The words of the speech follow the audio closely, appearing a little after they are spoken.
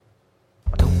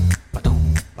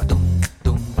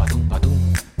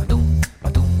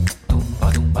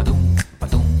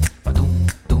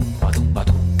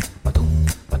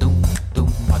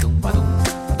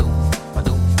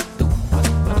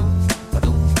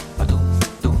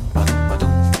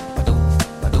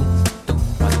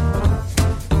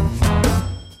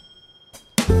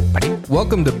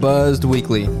Welcome to Buzzed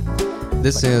Weekly.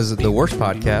 This is the worst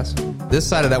podcast. This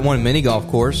side of that one mini golf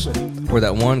course where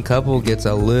that one couple gets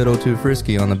a little too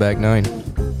frisky on the back nine.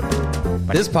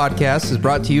 This podcast is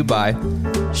brought to you by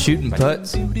Shooting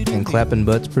Putts and Clapping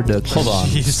Butts Productions. Hold on.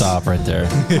 Stop right there.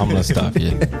 I'm going to stop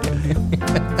you.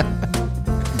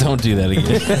 Don't do that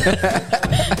again.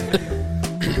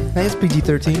 Hey, it's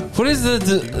PG-13. What is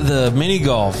the mini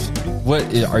golf? What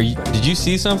are you? Did you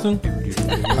see something?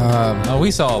 We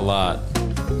saw a lot.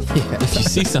 Yeah. If you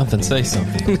see something, say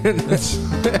something.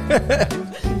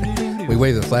 We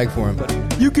waved the flag for him.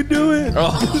 You can do it.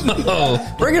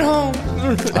 Oh, Bring it home.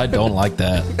 I don't like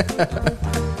that.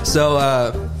 So,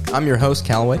 I'm your host,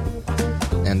 Callaway.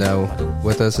 And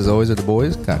with us, as always, are the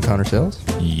boys. Got Connor Sells.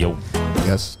 Yo.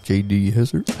 Yes, JD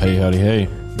Hisser. Hey, howdy, hey.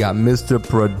 Got Mr.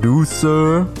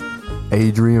 Producer,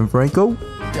 Adrian Franco.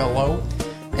 Hello.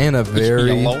 And a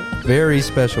very, Hello. very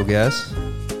special guest,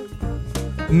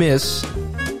 Miss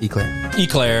Éclair.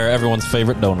 Éclair, everyone's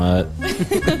favorite donut.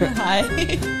 Hi.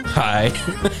 Hi.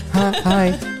 Hi.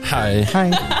 Hi.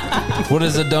 Hi. What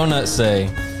does a donut say?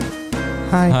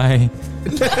 Hi. Hi.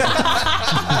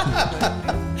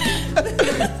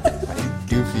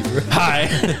 Goofy, bro. Hi.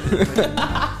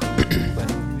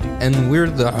 And we're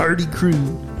the Hardy Crew.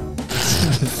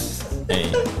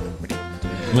 Hey.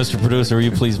 Mr. Producer, will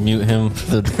you please mute him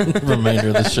for the remainder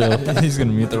of the show? He's going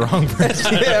to mute the wrong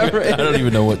person. Yeah, right. I don't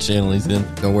even know what channel he's in.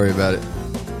 Don't worry about it.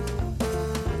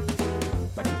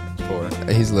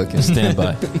 He's looking. Stand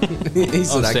by. He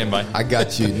said, stand by. I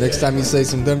got you. Next time you say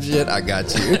some dumb shit, I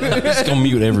got you. He's going to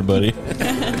mute everybody.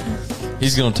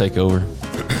 He's going to take over.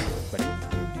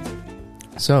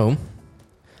 So,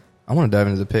 I want to dive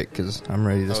into the pick because I'm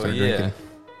ready to start drinking.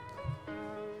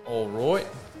 All right.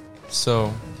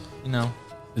 So,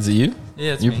 Is it you?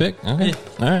 yeah, it's Your me. pick? Okay. Yeah.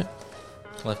 All right.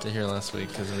 Left it here last week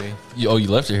because You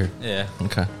left it here. yeah.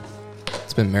 Okay.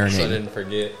 It's been So I marinating. didn't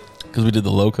forget. Because we did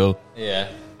the loco. Yeah.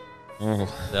 Oh.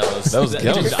 That was Dude,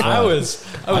 fun. I was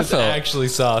felt- actually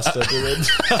sauced up to it.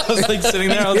 I was like sitting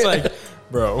there. I was like,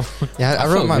 bro. Yeah, I I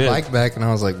rode felt my good. bike back and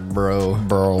I was like, bro,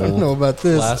 I don't know about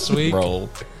this. Last week, Bro.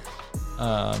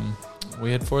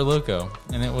 we had Four Loko,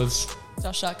 and it was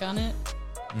Y'all shotgun it?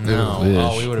 no. Ooh.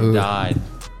 Oh, we would have Ooh. died.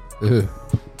 Ugh.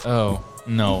 Oh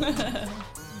no,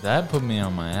 that put me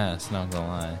on my ass. Not gonna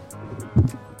lie.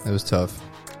 It was tough.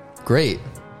 Great,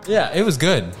 Yeah, it was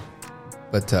good.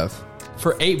 but tough.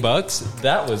 For $8,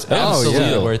 that was Oh, absolutely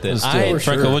yeah. worth it. Franco,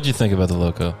 sure. what'd you think about the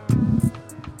loco?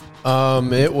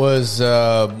 It was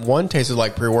one tasted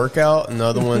like pre-workout, and the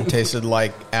other one tasted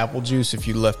like apple juice if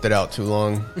you left it out too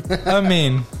long. I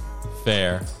mean,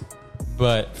 fair,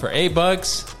 but for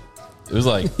 $8, It was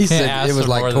like He said ask it was for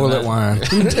like more than toilet wine.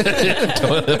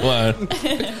 toilet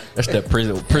wine. That's that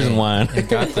prison wine. it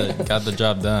got the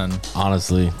job done.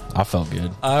 Honestly, I felt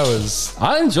good.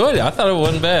 I enjoyed it. I thought it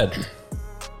wasn't bad.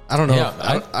 I don't know.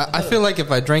 Yeah, I feel like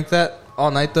if I drank that all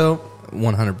night, though,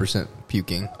 100%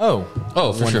 puking. Oh,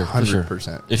 for sure.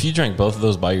 100%. If you drank both of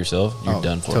those by yourself, you're Oh,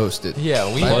 done for. Toasted.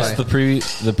 Yeah, we- Plus the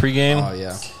pregame. Oh,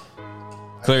 yeah.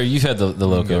 Claire, you've had the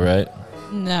loco, right?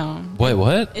 No. Wait,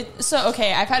 what?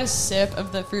 Okay, I've had a sip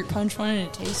of the fruit punch one and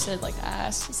it tasted like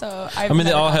ass. So I mean,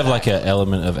 they all have like an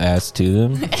element of ass to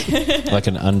them, like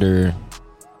an under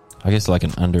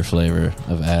flavor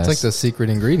of ass. It's like the secret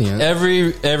ingredient.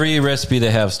 Every recipe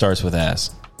they have starts with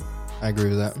ass. I agree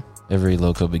with that. Every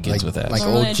loco begins Like, with ass. like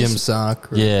Normally I old gym just-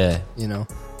 sock. Or, Yeah. You know.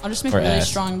 I'll just make Or really ass.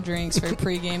 strong drinks for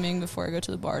pre-gaming before I go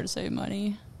to the bar to save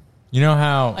money. You know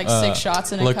how Like 6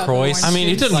 shots in a cup of LaCroix. orange I mean,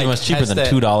 it doesn't Like, get much cheaper has than that-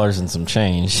 $2 and some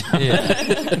change.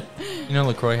 Yeah. You know,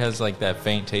 LaCroix has like that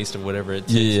faint taste of whatever it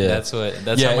tastes. Yeah. That's how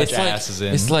much it's like, ass is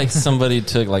in. It's like somebody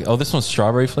took like, oh, this one's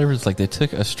strawberry flavored. It's like they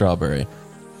took a strawberry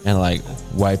and like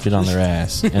wiped it on their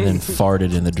ass and then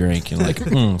farted in the drink and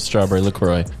like, strawberry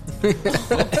LaCroix.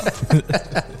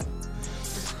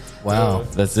 Wow.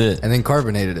 That's it. And then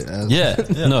carbonated it. Yeah.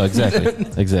 No, exactly.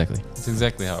 That's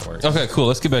exactly how it works. Okay, cool.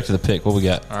 Let's get back to the pick. What we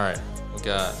got? All right. We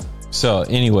got So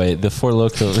anyway, the Four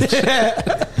Loko.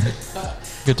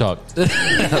 good talk.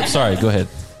 Sorry, go ahead.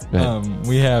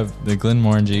 We have the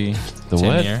Glenmorangie. The 10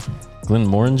 what? year.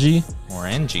 Glenmorangie?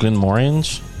 Morangie.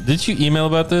 Glenmorange? Did you email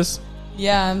about this?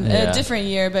 Yeah, Yeah. a different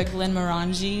year, but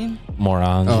Glenmorangie.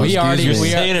 Morange. Oh, we already You're we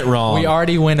saying it wrong. We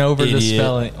already went over the Idiot.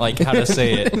 spelling, like how to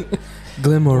say it.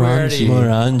 Glenmorangie.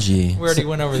 Morangi. We already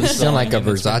went over the Sound spelling. like a and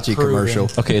it's been Versace proven. commercial.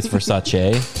 Okay, it's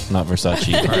Versace, not Versace.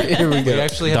 Here we We go.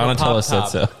 actually have Donatella a said pop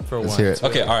so. for Let's once. hear it.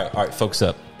 Okay, all right, folks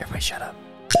up. Everybody shut up.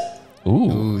 Ooh,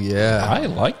 Ooh, yeah. I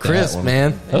like that Crisp, one.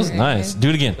 man. That was nice. Do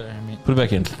it again. Clear hemi- Put it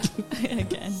back in.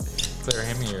 Again. Clear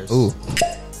hemi ears. Ooh.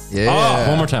 Yeah. Oh,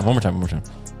 one more time.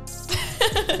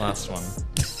 Last one.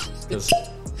 'Cause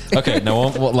Okay, no,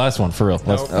 last one for real.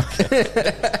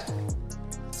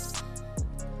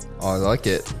 Oh, I like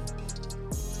it.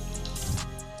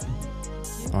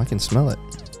 Oh, I can smell it.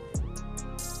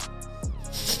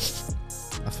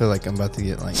 I feel like I'm about to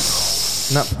get like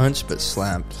not punched but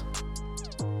slapped.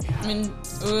 I mean,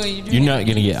 ooh, You're not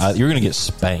gonna get. You're gonna get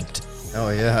spanked. Oh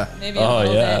yeah. maybe a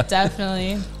little yeah. bit,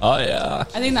 definitely. Oh yeah.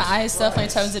 I think the ice definitely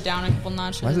tones it down a couple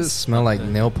notches. Why does it smell like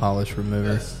nail polish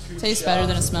remover? Tastes better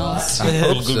than it smells. I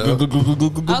hope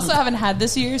so. I also haven't had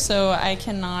this year, so I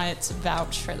cannot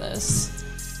vouch for this.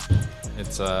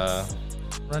 It's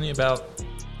running about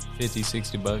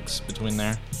 $50-$60 between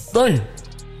there. Damn.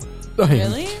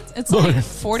 Really? It's like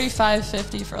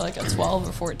 $45.50 for like a 12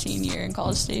 or 14 year in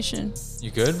College Station.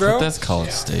 You good, bro? That's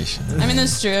College Station. I mean,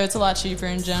 that's true. It's a lot cheaper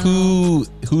in general.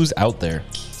 Who's out there?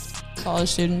 College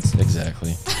students.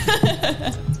 Exactly.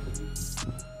 I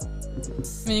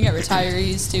mean, you got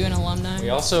retirees too and alumni. We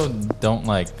also don't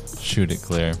like shoot it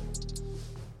clear.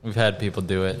 We've had people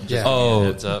do it. Just Yeah. Oh,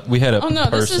 heads up. we had a Oh no, this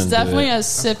person is do definitely it. a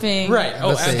sipping. Right. Oh,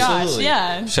 Let's say- Gosh, absolutely.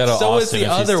 yeah. Shout out So is Austin the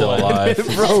if he's other still one. alive.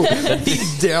 Bro,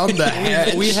 he's down the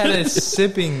hatch. We had a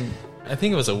sipping. I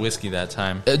think it was a whiskey that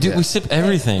time. Dude, Yeah. we sip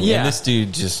everything, Yeah. and this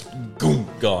dude just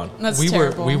gone. That's we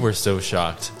terrible. were so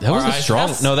shocked. That was Our a eyes-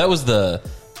 strong. No, that was the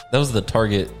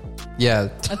Target. Yeah.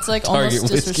 That's like Target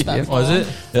almost whiskey. disrespectful. Was it?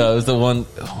 Yeah, it was the one.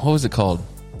 What was it called?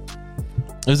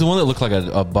 It was the one that looked like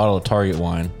a bottle of Target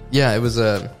wine. Yeah, it was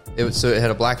so it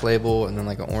had a black label and then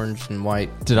like an orange and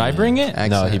white Did I bring it?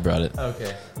 accent. No, he brought it.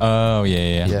 Okay. Oh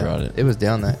yeah. Yeah, brought it. It was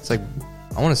down that. It's like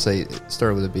I want to say it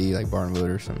started with a B, like Barnwood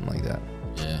or something like that.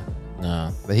 Yeah.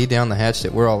 No. But he down the hatched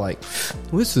it. We're all like,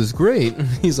 "This is great."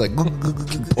 He's like,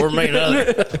 Pour me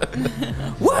another.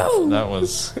 "Whoa!" That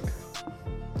was.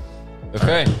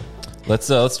 Okay. Let's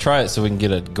try it so we can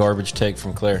get a garbage take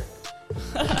from Claire.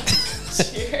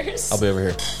 Cheers. I'll be over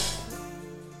here.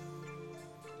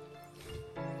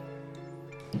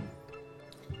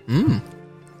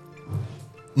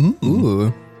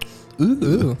 Ooh,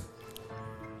 ooh.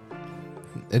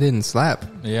 It didn't slap.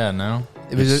 Yeah. No.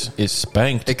 It was just, It's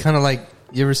spanked. it kind of like,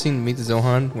 you ever seen Meet the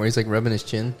Zohan where he's like rubbing his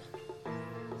chin?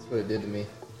 That's what it did to me.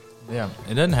 Yeah.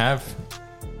 It doesn't have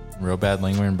real bad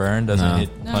lingering burn. Doesn't No.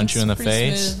 hit No, punch you it's in the pretty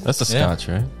face. smooth. That's a Yeah. Scotch,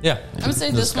 right? Yeah. I would say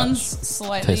The this Scotch. one's Tastes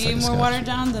slightly like more Scotch. watered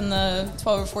down than the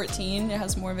 12 or 14. It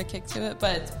has more of a kick to it,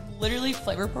 but literally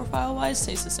flavor profile wise,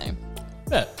 tastes the same.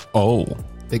 Yeah. Oh,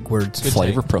 Big words.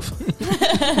 flavor profile.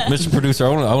 Mr. Producer, I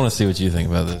want to see what you think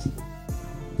about this.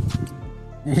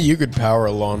 You could power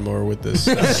a lawnmower with this.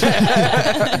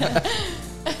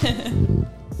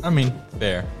 I mean,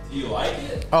 fair.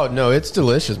 Oh no, it's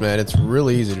delicious, man. It's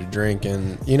really easy to drink,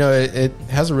 and you know it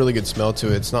has a really good smell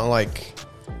to it. It's not like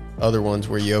other ones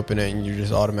where you open it and you're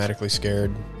just automatically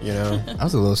scared. You know. I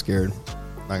was a little scared.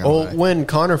 Not gonna Well, lie. when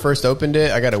Connor first opened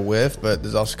it, I got a whiff, but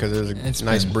there's also because there's It's a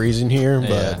nice been- breeze in here.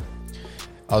 Yeah.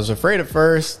 But I was afraid at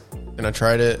first, and I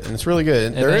tried it, and it's really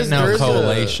good. It ain't no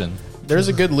correlation. There's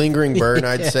a good lingering burn,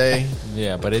 I'd say,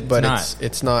 Yeah, but it's but not.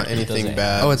 it's not anything doesn't-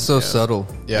 bad. Oh, it's so subtle.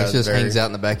 Yeah, it just very. hangs out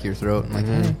in the back of your throat. I'm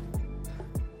like,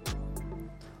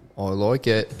 oh, I like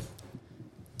it.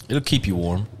 It'll keep you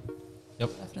warm.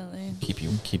 Definitely.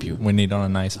 Keep you. We need on a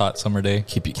nice hot summer day.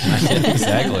 Keep you.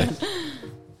 Exactly.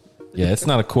 Yeah, it's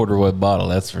not a corduroy bottle,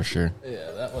 that's for sure.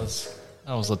 Yeah, that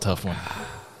was a tough one.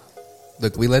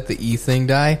 Look, we let the E thing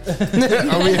die.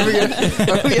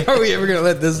 Are we ever gonna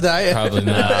let this die? Probably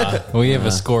not. We have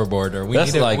a scoreboard, or we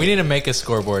That's need to, like- we need to make a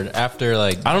scoreboard after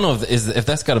like. I don't know if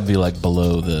that's got to be like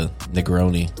below the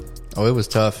Negroni. Oh, it was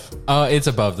tough. Oh, it's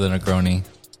above the Negroni.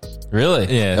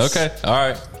 Really? Yes. Okay. All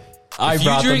right. I If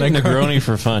brought you drink the Negroni. Negroni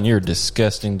for fun, you're a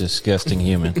disgusting, disgusting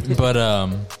human. But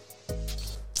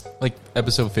like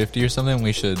episode 50 or something,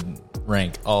 we should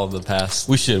rank all of the past.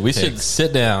 We should Takes.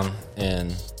 sit down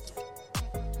and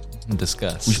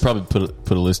discuss. we should probably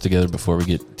put a list together before we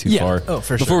get too Yeah. far. Oh,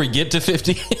 for Before sure. we get to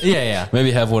 50. yeah.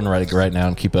 Maybe have one right now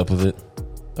and keep up with it.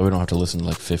 So we don't have to listen to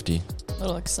like 50.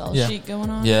 Little Excel Yeah. sheet going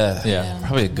on. Yeah. Yeah.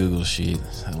 Probably a Google sheet.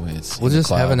 That way it's We'll in the just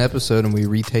have cloud. an episode and we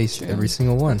retaste every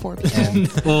single one. Poor people.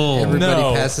 And Oh, everybody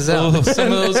passes out.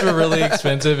 Some of those were really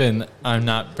expensive, and I'm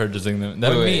not purchasing them.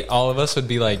 That would Wait. be all of us would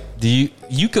be like, Do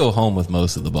you go home with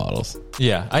most of the bottles?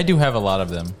 yeah, I do have a lot of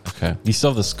them. Okay. You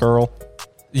still have the Skirl?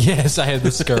 Yes, I had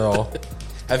this girl.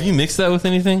 Have you mixed that with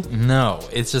anything? No,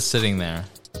 it's just sitting there.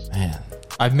 Man.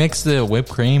 I've mixed the whipped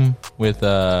cream with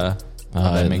I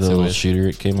The mix it little with. shooter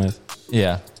it came with.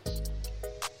 Yeah.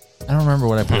 I don't remember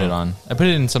what I put it on. I put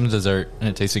it in some dessert and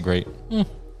it tasted great. I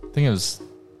think it was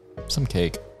some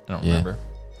cake. I don't Yeah. remember.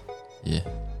 Yeah.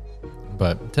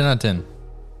 But 10 out of 10.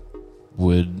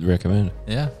 Would recommend.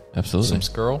 Yeah. Absolutely. Some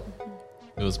Skirl.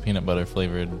 It was peanut butter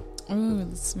flavored. Ooh,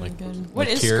 that's really good. What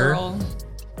is Liqueur? squirrel?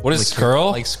 What is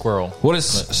squirrel? Like squirrel. What is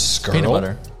squirrel? Peanut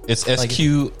butter. It's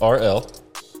SQRL.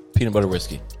 Peanut butter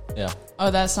whiskey. Yeah.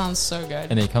 Oh, that sounds so good.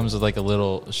 And it comes with like a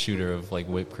little shooter of like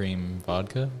whipped cream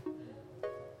vodka.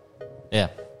 Yeah.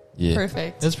 Yeah.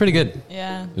 Perfect. It's pretty good.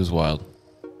 Yeah. It was wild.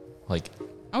 Like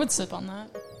I would sip on that.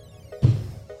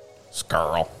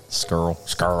 Skirl.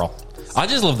 skirl. I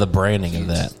just love the branding of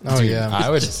that. Oh, yeah. I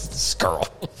would. Skirl.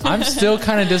 I'm still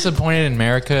kind of disappointed in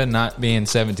America not being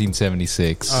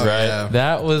 1776. Oh, Right. yeah.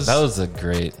 That was a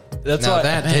great. That's Now why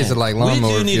that tasted like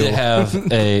lawnmower We do need fuel. to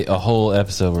have a whole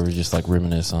episode where we just like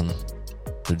reminisce on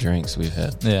the drinks we've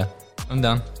had. Yeah, I'm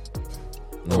done.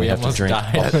 And then We we have to almost drink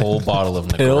died. a whole bottle of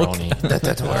Pilk. Negroni. Oh,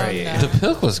 no. The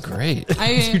Pilk was great.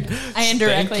 I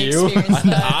indirectly you. experienced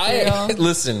that. I too.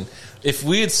 listen. If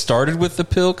we had started with the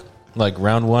Pilk, like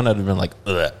round one, I'd have been like,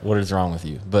 ugh, "What is wrong with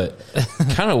you?" But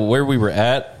kind of where we were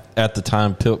at the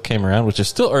time Pilk came around, which is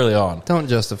still early on. Don't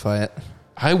justify it.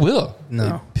 I will.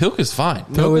 No. Pilk is fine.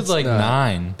 No, Pilk was it's like not.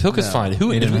 9. Pilk is fine. Who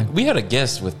Wait a did minute. we had a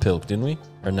guest with Pilk, didn't we?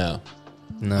 Or no?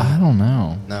 No. I don't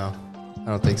know. No. I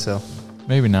don't think so.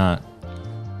 Maybe not.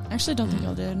 I actually don't think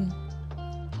y'all did.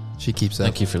 She keeps that.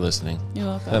 Thank you for listening. You're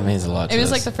welcome. That means a lot. It to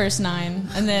was us. like the first 9,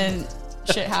 and then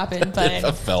shit happened. I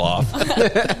But fell off.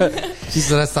 She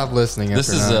said I stopped listening This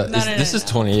after is nine. No, this is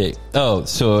 28. Oh,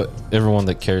 so everyone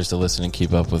that cares to listen and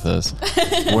keep up with us,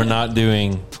 we're not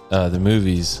doing the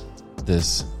movies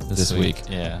this week.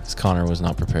 Yeah. Because Connor was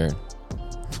not prepared.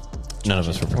 None of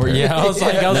us were Or, prepared. yeah, I was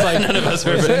like, None of us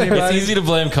were prepared. It's easy to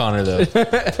blame Connor though.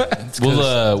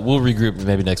 We'll regroup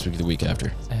maybe next week or the week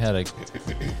after. I had a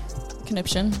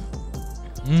conniption.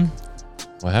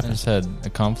 What I happened? just had a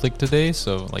conflict today,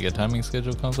 so like a timing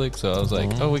schedule conflict. So I was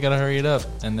like, oh, we gotta hurry it up.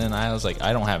 And then I was like,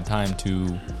 I don't have time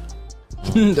to.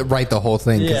 Write the whole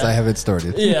thing because Yeah. I haven't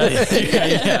started.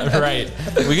 Yeah, right.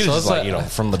 We could So just it's like-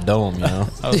 from the dome, you know.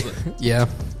 I was like, Yeah.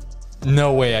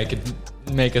 no way I could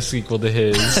make a sequel to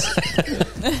his.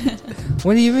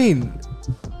 What do you mean?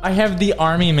 I have the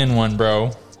Army Men one,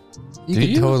 bro. You Do could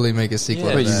you? totally make a sequel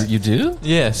Yeah. to Wait, that. you do?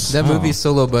 Yes. That movie's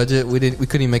so low budget. We couldn't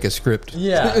even make a script.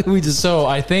 Yeah. We just So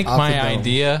I think Off my the dome.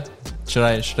 idea. Should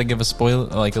I give a spoiler,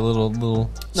 like a little No,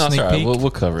 it's sneak all right. peek?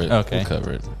 We'll cover it. Okay. We'll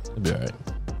cover it. It'll be all right.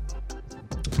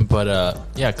 But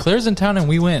yeah, Claire's in town, and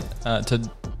we went to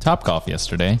Topgolf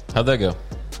yesterday. How'd that go?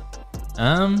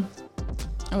 I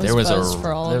was There was buzzed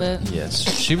for all of it. Yes,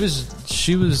 she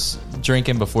was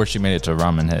drinking before she made it to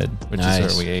Ramen Head, which Nice.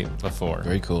 is where we ate before.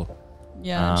 Very cool.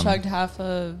 Yeah, Um, chugged half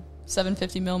a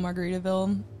 750 ml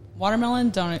Margaritaville. Watermelon,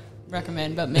 don't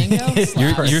recommend, but mango.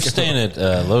 You're staying at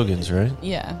Logan's, right?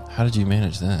 Yeah. How did you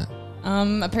manage that?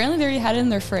 Apparently they already had it in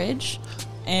their fridge,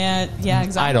 and yeah,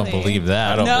 exactly. I don't believe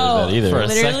that. I don't No, believe that either. For a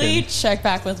literally second. check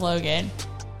back with Logan.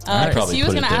 I'd 'Cause probably he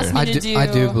was put it going to ask there. me to do. I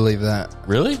do believe that.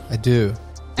 Really? I do.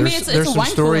 I mean, it's a there's some wine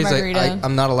cooler stories margarita.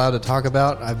 I'm not allowed to talk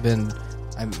about. I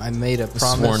made a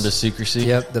promise. Sworn to secrecy.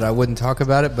 Yep, that I wouldn't talk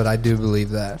about it, but I do believe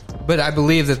that. But I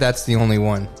believe that that's the only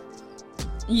one.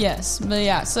 Yes, but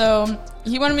yeah, so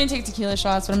he wanted me to take tequila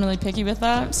shots, but I'm really picky with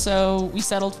that. So we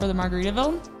settled for the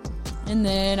Margaritaville. And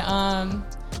then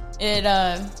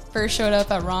it first showed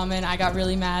up at ramen. I got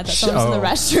really mad that someone was in the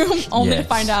restroom, only to Yes.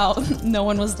 find out no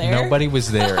one was there. Nobody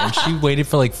was there, and she waited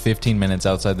for like 15 minutes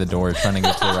outside the door trying to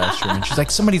get to the restroom. And she's like,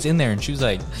 "Somebody's in there," and she was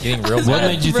like getting real What mad.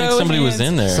 made you think Throw somebody was hands.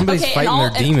 in there? Somebody's Okay, and fighting all- their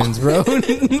and demons, bro.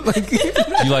 Did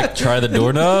you like try the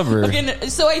doorknob or? Okay,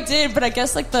 so I did, but I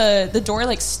guess like the door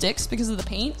like sticks because of the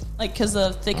paint, like because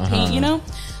of thick paint, you know.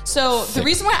 So the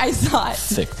reason why I thought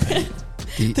Thick paint.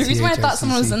 the reason why I thought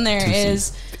someone was in there 2C.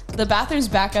 is the bathrooms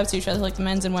back up to each other, like the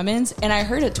men's and women's, and I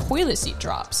heard a toilet seat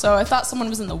drop. So I thought someone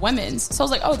was in the women's. So I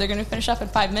was like, oh, they're going to finish up in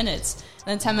 5 minutes. And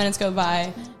then 10 minutes go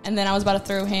by, and then I was about to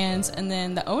throw hands, and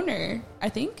then the owner, I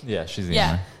think, Yeah, she's the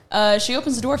owner. she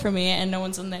opens the door for me, and no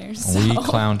one's in there. So. We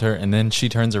clowned her, and then she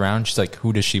turns around. She's like,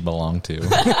 "Who does she belong to?"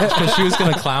 Because she was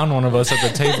going to clown one of us at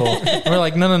the table. And we're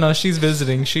like, "No, she's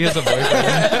visiting. She has a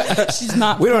boyfriend." She's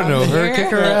not. We don't know from her. here. Kick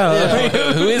her out.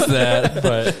 Who is that?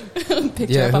 But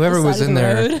Picked her Yeah, up off whoever the was side of in the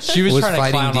there road. she was, trying to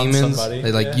fighting clown on demons. somebody.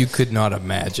 They, like you could not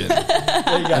imagine.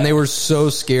 And they were so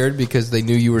scared because they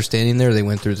knew you were standing there. They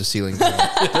went through the ceiling.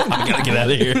 I gotta get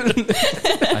out of here.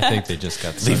 I think they just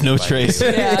got Leave sucked no by trace.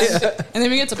 Yeah. And then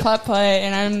we get to putt-putt,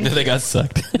 and They got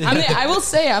sucked. I will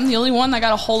say I'm the only one that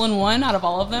got a hole-in-one out of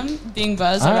all of them. Being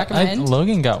buzzed, I recommend.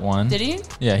 Logan got one. Did he?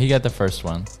 Yeah, he got the first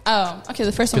one Oh, okay.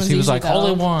 The first one because was he was easy, like, though.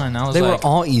 "Hole in one." I was They were like,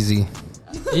 all easy.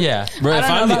 "Yeah." Bro, I if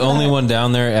don't I'm know the about only that. one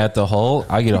down there at the hole,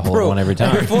 I get a hole in one every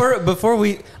time. Before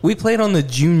we played on the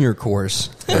junior course.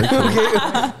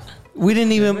 We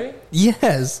didn't even.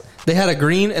 Yes, they had a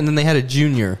green and then they had a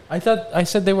junior. I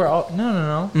said they were all.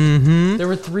 No. Mm-hmm. There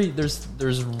were three. There's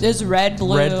red,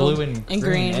 blue, and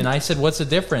green. And I said, "What's the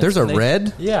difference?" There's a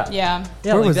red. Yeah.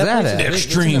 Where was that at?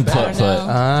 Extreme putt-putt.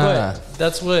 But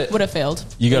that's what would have failed.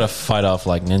 You got to fight off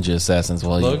like ninja assassins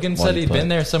while Logan said he'd putt. been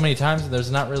there so many times. And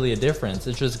there's not really a difference.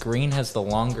 It's just green has the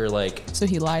longer So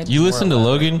he lied. You listen to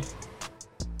Logan.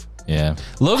 Yeah,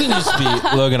 Logan just be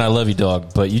Logan. I love you,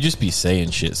 dog, but you just be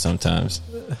saying shit sometimes.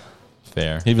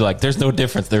 fair. He'd be like, "There's no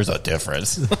difference. There's a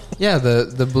difference." Yeah,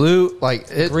 the blue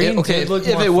Green okay, did look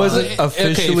if more it wasn't fun.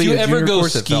 officially if you a ever junior go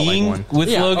course, it felt like skiing one. with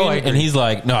Yeah, Logan, I agree. and he's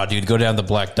like, "No, dude, go down the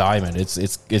Black Diamond.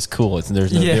 It's cool.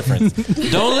 There's no difference.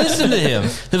 Don't listen to him."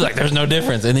 He's like, "There's no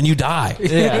difference," and then you die.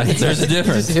 Yeah. There's a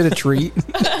difference. Just hit a tree.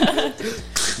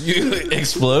 You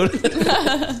explode.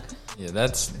 Yeah,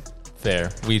 that's fair.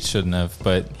 We shouldn't have,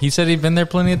 but he said he'd been there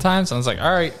plenty of times. I was like,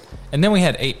 all right. And then we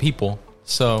had 8 people,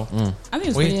 so I think it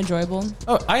was pretty enjoyable.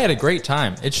 oh, I had a great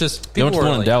time. It's just You people went to were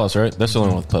one in like, Dallas, right? That's the only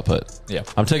one with putt putt. Yeah,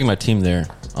 I'm taking my team there.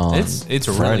 On it's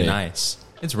Friday. really nice.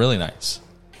 It's really nice.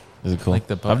 Is it cool? Like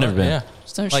the I've never been. Yeah.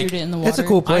 Just don't Like, shoot it in the water. it's a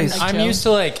cool place. I'm used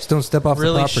to like Just don't step off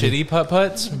really the property. shitty putt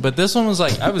putts, but this one was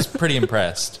like I was pretty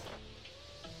impressed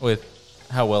with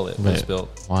how well it was Wait. built.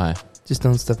 Why? Just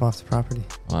don't step off the property.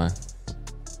 Why?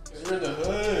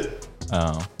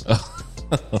 Oh.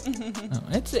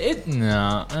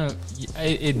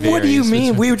 It varies. What do you mean?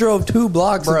 It's- We drove 2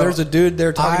 blocks Bro, and there's a dude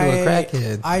there talking to a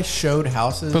crackhead. I showed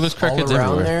houses But there's all crackheads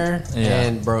around everywhere. there, Yeah.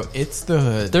 and bro, it's the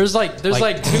hood. There's like 2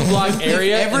 block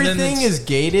area. and then Everything it's- is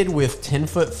gated with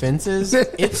 10-foot fences.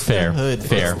 It's fair. the hood.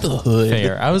 Fair. It's the hood.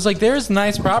 Fair. I was like, there's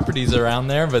nice properties around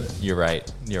there, but you're right.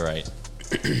 You're right.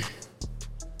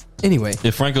 Anyway,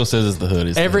 If Franco says it's the hood,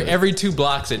 it's the hood. Every 2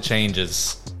 blocks it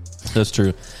changes. That's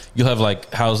true. You'll have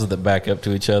like houses that back up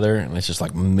to each other, and it's just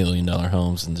like $1 million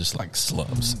homes and just like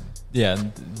slums. Yeah,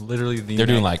 literally. They're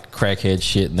doing like crackhead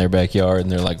shit in their backyard, and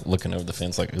they're like looking over the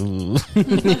fence, like, "Ooh."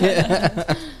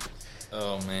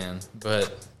 Oh man,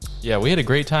 but yeah, we had a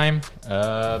great time.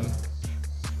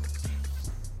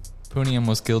 Pooney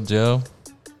almost killed Joe.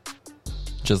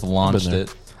 Just launched Been there.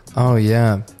 it. oh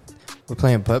yeah, we're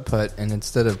playing putt putt, and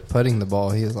instead of putting the ball,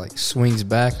 he like swings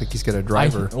back like he's got a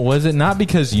driver. Was it not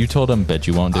because you told him, "Bet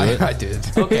you won't do it"? I did.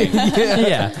 Okay.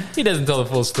 Yeah. He doesn't tell the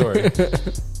full story.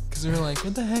 Because we were like,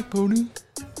 what the heck, Pony?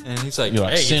 And he's like, You're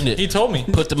like, hey, send it. He told me.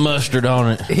 Put the mustard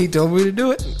on it. He told me to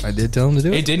do it. I did tell him to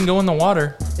do It it. didn't go in the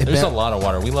water. There's ba- a lot of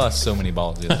water. We lost so many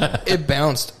balls the other day. It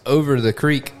bounced over the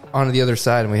creek onto the other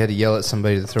side, and we had to yell at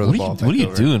somebody to throw the ball. What do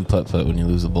you do in putt putt when you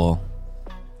lose a ball?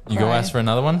 You go Right. ask for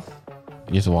another one?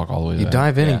 You have to walk all the way You back.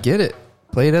 dive in Yeah. and get it.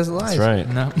 Play it as it lies. That's right.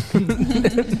 No.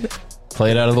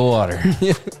 Play it out of the water.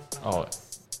 Oh,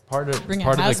 part of Bring a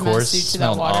the hazmat course suit to that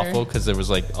smelled water. awful because there was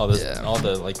like all this, Yeah. all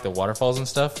the like the waterfalls and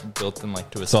stuff built in like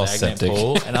to a all stagnant septic.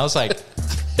 pool, and I was like,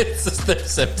 It's just their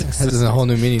septic That is a whole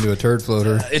new meaning to a turd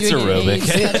floater. It's Doing your aerobic.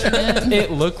 eggs, touching it.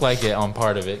 it looked like it on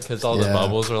part of it because all the Yeah.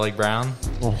 bubbles were like brown.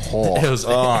 Oh. It was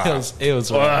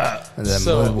rough. And that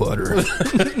So- mud water.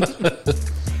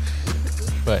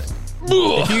 But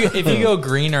if you go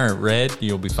green or red,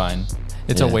 you'll be fine.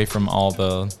 It's Yeah. away from all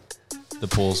the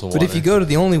pools of water. But if you go to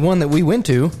the only one that we went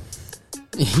to,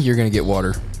 you're going to get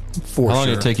water. For How long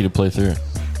sure. did it take you to play through it?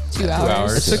 2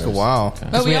 hours. It took a while.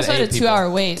 But we we had also had a 8 people. 2-hour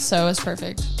wait, so it was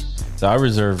perfect. So I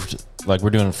reserved, like, we're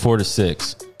doing 4 to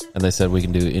 6, and they said we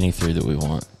can do any 3 that we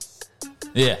want,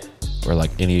 yeah, or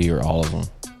like any or all of them.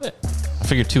 I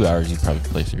figured 2 hours you'd probably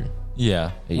play through.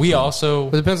 yeah. 18. We also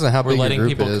But it depends on how we're big your letting group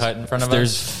people is. cut in front of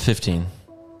There's us. 15.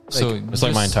 So It's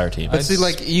like my just- entire team. But see,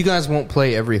 like, you guys won't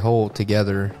play every hole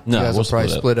together. No, you guys we'll will probably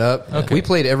split split up. We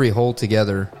played every hole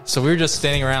together. So we were just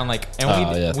standing around like,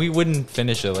 and yeah. we wouldn't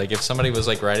finish it. Like if somebody was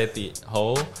like right at the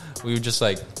hole, we would just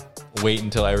like wait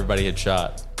until everybody had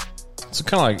shot. So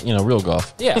kind of like, real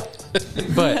golf. Yeah,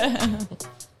 but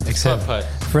Except putt.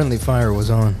 friendly fire was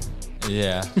on.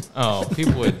 Yeah. Oh,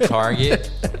 people would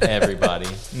target everybody.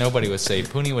 Nobody was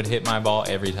safe. Pooney would hit my ball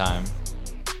every time.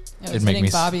 It It'd was make hitting me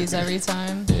Bobby's every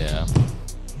time. Yeah.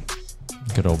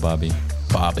 Good old Bobby.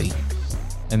 Bobby.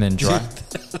 And then dry.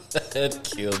 That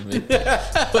killed me.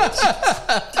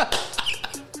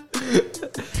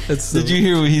 That's Did you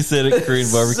hear what he said at Korean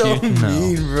barbecue?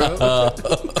 mean, bro.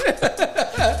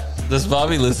 Does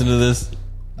Bobby listen to this?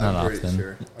 Not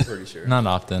often. I'm pretty sure. Not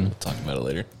often. Talk about it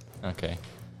later. Okay.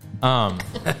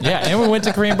 Yeah, and we went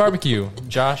to Korean barbecue.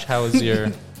 Josh, how was your?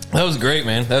 That was great,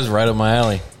 man. That was right up my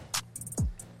alley.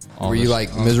 Were you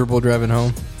like miserable driving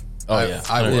home? Oh, I- yeah.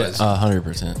 I was.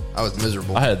 100%. I was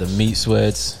miserable. I had the meat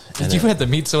sweats. And You had the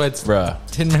meat sweats, bruh.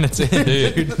 10 minutes in,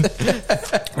 dude.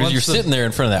 Because you're sitting there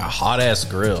in front of that hot ass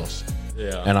grill.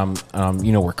 Yeah. and I'm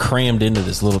we're crammed into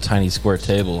this little tiny square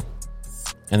table,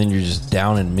 and then you're just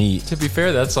downing meat. To be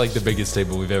fair, that's like the biggest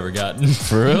table we've ever gotten.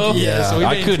 For real? Yeah, so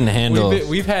I couldn't handle. I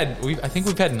think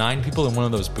we've had 9 people in one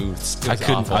of those booths. It was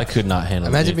awful. I could not handle.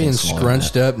 Imagine being anything smaller than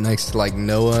scrunched up next to like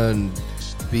Noah and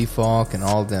B-Falk and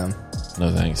all of them. that.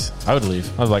 No thanks. I would leave.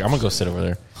 I was like, I'm gonna go sit over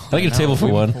there. I get a table for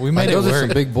one. We Like, made it those are some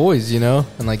work. big boys, and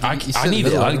like I you sit in the need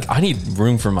middle of them. I need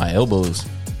room for my elbows.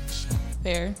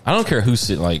 Fair. I don't care who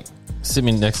sit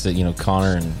me next to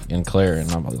Connor and Claire, and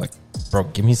I'm like, bro,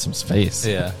 give me some space.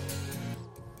 Yeah.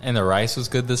 And the rice was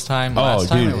good this time. Oh, Last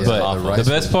time dude, it was but awful. the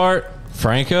best part,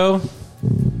 Franco.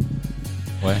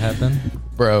 What happened?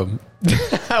 Bro.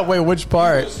 Wait, which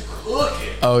part?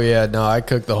 Oh yeah, no, I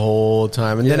cooked the whole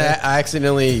time, and then I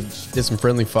accidentally did some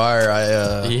friendly fire.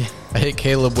 I hit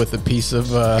Caleb with a piece of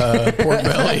pork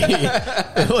belly.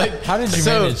 How did you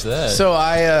manage that? So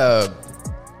I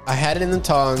had it in the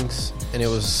tongs, and it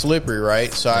was slippery,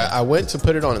 right? So I went to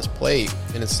put it on his plate,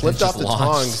 and it slipped just off the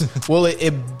launched. tongs. Well,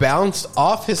 it bounced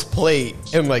off his plate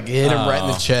and hit him right in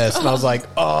the chest, and I was like,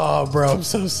 "Oh, bro, I'm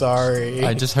so sorry."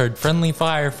 I just heard friendly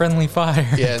fire, friendly fire.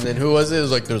 Yeah, and then who was it? It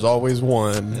was like, "There's always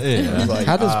one." Yeah. I was like,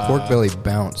 How does pork belly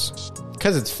bounce?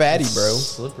 Because it's fatty, bro.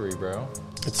 Slippery, bro.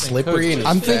 It's slippery. And it's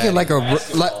I'm thinking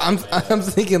fatty. I'm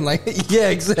thinking yeah,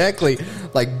 exactly,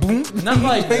 like boom. Not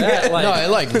like that.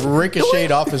 No, it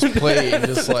ricocheted off his plate and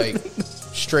just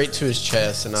straight to his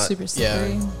chest, and Super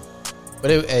slippery. yeah.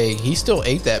 But he still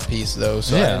ate that piece though,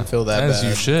 so I didn't feel that as bad.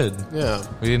 you should. Yeah.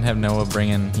 We didn't have Noah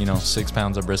bringing 6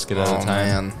 pounds of brisket at Oh a time.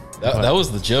 man, That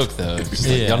was the joke, though. Just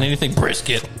like, Yeah. y'all need anything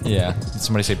brisket? Yeah. Did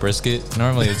somebody say brisket?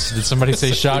 Normally, did somebody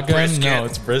say shotgun? Brisket. No,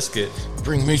 it's brisket.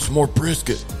 Bring me some more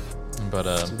brisket. But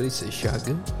somebody say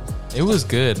shotgun. it was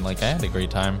good. I had a great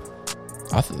time.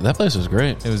 That place was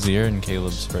great. It was your and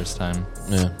Caleb's first time.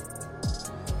 Yeah.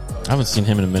 I haven't seen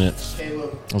him in a minute.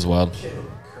 It was wild.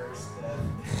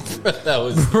 That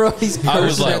was. Bro, he's I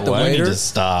was cursing like, at the "Why need waiter. to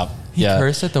stop?" He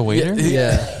cursed at the waiter?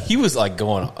 Yeah, He was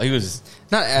going. He was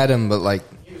not at him, but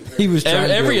he was trying to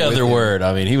do every it with other him. word.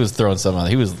 I mean, he was throwing something out.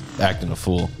 He was acting a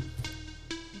fool.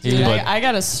 Dude, But- I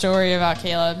got a story about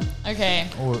Caleb. Okay.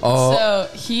 Oh,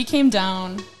 So he came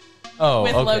down. Oh,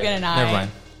 With okay. Logan and I. Never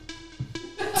mind.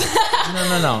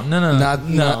 No.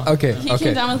 not okay. He okay.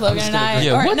 came down with Logan and I.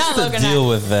 Yeah, or what's not the Logan deal and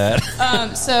with that?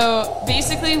 I. So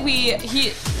basically,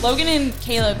 Logan and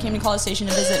Caleb came to College Station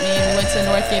to visit me, and we went to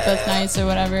Northgate both nights or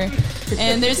whatever.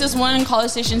 And there's this one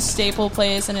College Station staple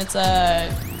place, and it's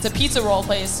a pizza roll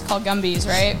place called Gumby's,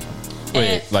 right? And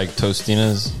Wait, like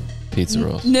Tostina's pizza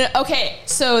rolls? No, okay,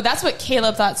 so that's what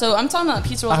Caleb thought. So I'm talking about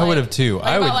pizza rolls. I would have too.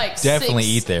 I would about definitely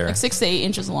eat there. Like 6 to 8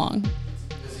 inches long.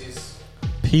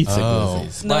 Pizza Oh.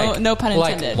 glizzies. No pun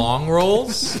intended. Like long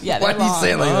rolls? Yeah, Why they're do you long.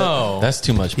 say it like that? Oh. That's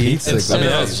too much pizza. Pizza I mean,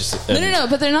 that glizzies. was just No,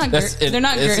 but they're not. They're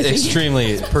not it's girthy.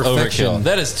 extremely Perfection. overkill.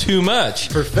 That is too much.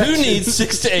 Perfection. Who needs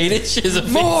 6 to 8 inches of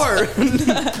pizza?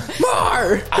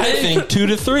 More. I think 2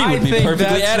 to 3 would be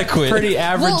perfectly adequate. Pretty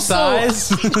average Well, so-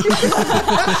 size.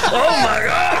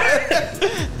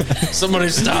 Somebody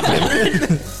stop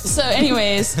him. So,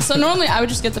 anyways, so normally I would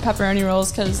just get the pepperoni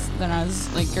rolls because then I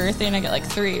was like girthy and I get like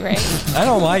 3, right? I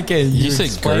don't like it. You You're said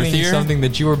explaining girthier? something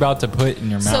that you were about to put in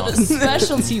your So mouth. the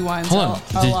specialty ones Hold are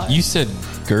a on. lot. You said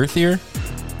girthier?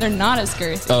 They're not as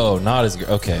girthy. Oh, not as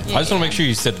okay. I just want to Yeah. make sure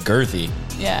you said girthy.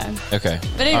 Yeah. Okay.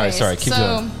 But anyways, All right, sorry. Keep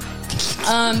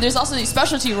going. There's also these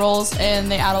specialty rolls,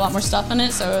 and they add a lot more stuff in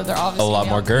it, so they're obviously A lot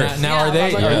more girth. Now, Yeah, are they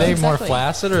a lot more more exactly.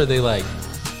 flaccid or are they like?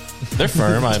 They're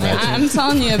firm, I imagine. I'm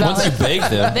telling you about Once you like, bake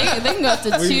them, they can go up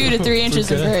to 2 to 3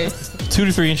 inches of girth. 2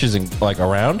 to 3 inches in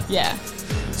around Yeah.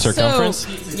 circumference. So,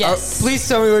 yes. Please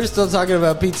tell me we're still talking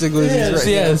about pizza glizzies right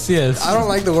yes, now. yes. I don't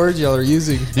like the words y'all are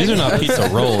using. These are not pizza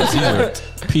rolls. These are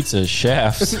pizza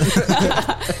shafts.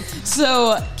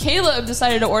 So Caleb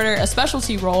decided to order a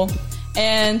specialty roll,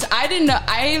 and I didn't know.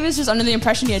 I was just under the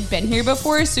impression he had been here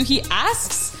before, so he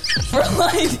asks for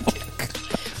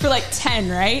like 10,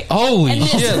 right? Holy And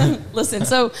shit. Listen,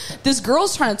 so this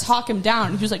girl's trying to talk him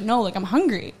down. He was like, "No, like I'm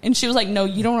hungry," and she was like, "No,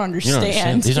 you don't You understand." don't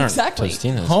understand. These aren't exactly.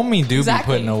 Tostinas. Homie do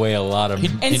Exactly. be putting away a lot of.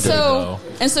 And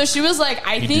so she was like,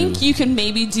 "I think do. you can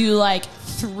maybe do like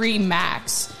 3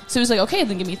 max." So he was like, "Okay,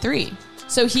 then give me 3."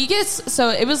 So he gets. So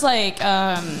it was like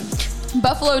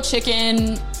buffalo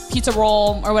chicken pizza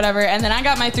roll or whatever, and then I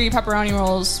got my 3 pepperoni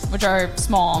rolls, which are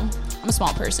small. I'm a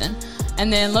small person,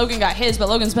 and then Logan got his, but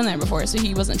Logan's been there before, so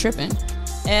he wasn't tripping.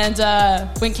 And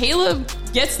when Caleb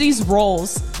gets these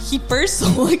rolls, he first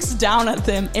looks down at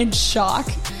them in shock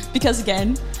because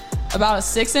again, about a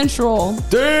 6-inch roll,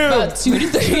 about 2 to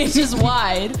 3 inches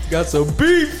wide. Got some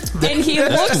beef. And he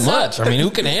That's looks too up, much. I mean, who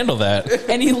can handle that?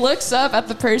 and he looks up at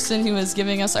the person who was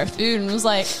giving us our food and was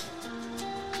like,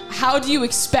 how do you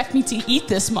expect me to eat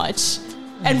this much?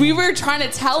 And we were trying to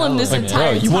tell him this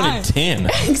entire time. You wanted 10.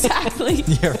 Exactly.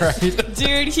 Yeah, right.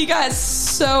 Dude, he got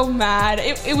so mad.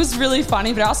 It was really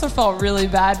funny, but I also felt really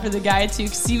bad for the guy, too,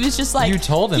 because he was just like... You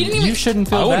told him. He didn't even, you shouldn't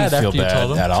I feel wouldn't bad feel after you bad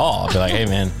told him. at all. I'd be like, hey,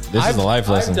 man, this is a life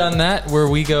lesson. I've done that where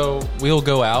we'll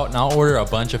go out and I'll order a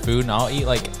bunch of food and I'll eat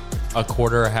like a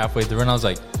quarter or halfway through and I was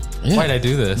like, why'd I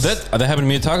do this? That happened to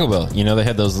me at Taco Bell. You know, they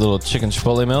had those little chicken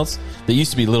chipotle melts. They used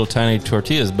to be little tiny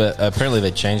tortillas, but apparently they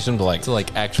changed them to like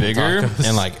actual bigger.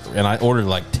 tacos. And I ordered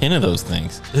like 10 of those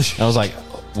things. And I was like,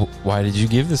 why did you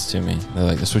give this to me? They're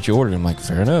like, that's what you ordered. I'm like,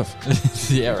 fair enough.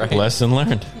 Yeah, right. Lesson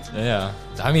learned. Yeah.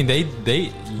 I mean, they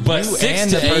But you 6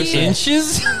 and to the 8 person-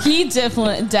 inches? He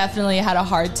definitely had a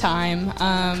hard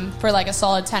time for like a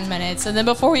solid 10 minutes. And then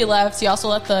before we left, he also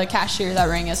let the cashier that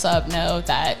rang us up know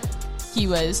that he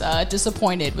was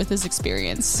disappointed with his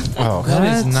experience. Oh,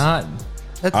 That is not.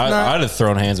 That's I'd not. have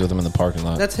thrown hands with him in the parking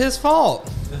lot. That's his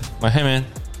fault. Like, hey, man,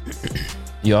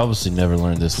 you obviously never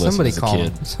learned this lesson Somebody as a call kid.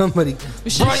 him. Somebody.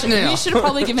 We should Right now. have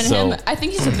probably given So- him. I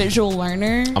think he's a visual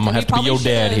learner. I'm going to have to be your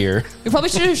dad here. We probably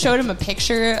should have showed him a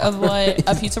picture of what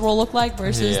a pizza roll looked like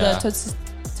versus Yeah. the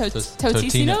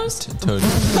Toticinos.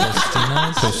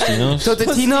 Tostinos?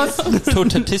 Totatinos.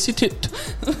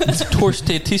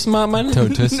 Tortatisma, man?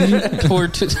 Tortusi?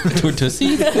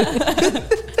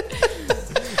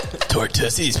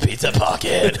 Tortusi's Pizza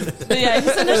Pocket. But yeah,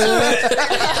 his initial,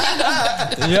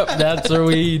 Yep, that's where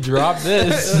we dropped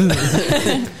this.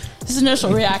 his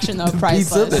initial reaction though,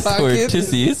 priceless. Pocket.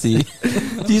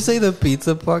 Tortusi. Do you say the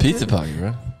pizza pocket? Pizza Pocket,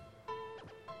 bro.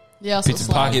 Yeah, also Pizza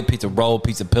slide. Pocket, pizza roll,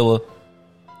 pizza pillow.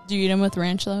 Do you eat them with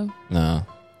ranch though? No.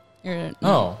 You're,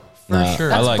 Oh, for Nah,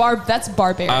 sure. I that's like- that's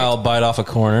barbaric. I'll bite off a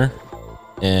corner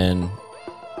and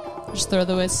Just throw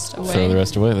the rest away. throw the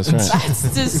rest away. That's right.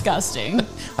 That's disgusting.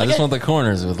 I just want the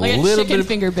corners with Like a a little chicken bit of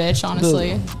finger bitch,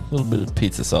 honestly. little bit of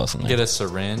pizza sauce in there. Get a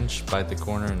syringe, bite the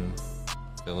corner, and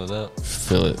fill it up.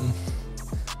 Fill it.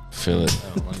 Fill it.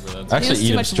 I don't like where that's I actually It's eat too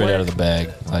them much straight out of work. the bag.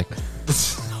 Like,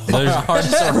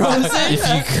 Frozen.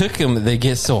 if you cook them, they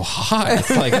get so hot. It's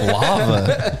like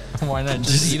lava. Why not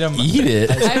just eat them? Eat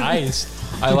it. Ice.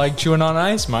 I like chewing on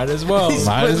ice. Might as well.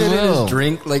 Might as Putting it in well. his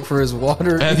drink, like for his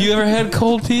water. Have you ever had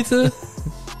cold pizza?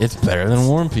 It's better than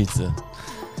warm pizza.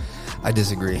 I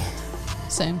disagree.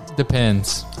 Same.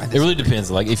 Depends. It really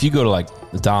depends. Like, if you go to like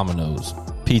the Domino's,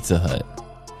 Pizza Hut,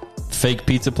 fake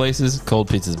pizza places, cold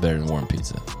pizza is better than warm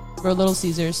pizza. Or Little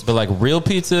Caesars. But like real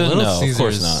pizza, Little no, Caesars of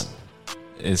course not.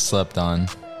 is slept on.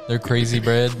 They're crazy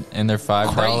bread and they're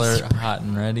 $5 Crazy hot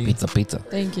and ready. Pizza.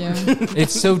 Thank you.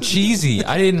 It's so cheesy.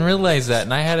 I didn't realize that,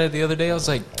 and I had it the other day. I was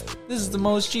like, "This is the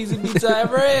most cheesy pizza I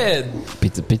ever had."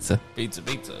 Pizza. Pizza.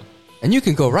 And you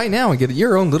can go right now and get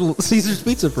your own Little Caesars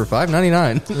pizza for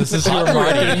 $5.99. This is what we're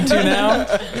marketing to now.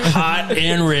 Hot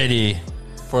and ready.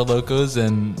 For Locos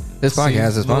and This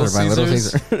podcast is sponsored by Little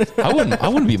Caesars. Caesar. I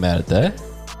wouldn't be mad at that.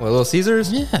 Well, Little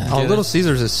Caesars? Yeah. Oh, Get Little it.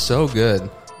 Caesars is so good.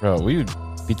 Bro, we would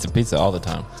pizza all the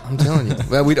time. I'm telling you.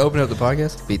 Well, we'd open up the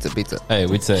podcast. Pizza. Hey,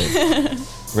 we'd say,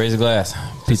 raise a glass.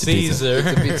 Pizza.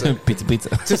 Caesar. Pizza.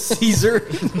 To Caesar.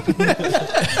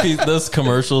 Those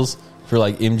commercials for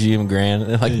like MGM Grand.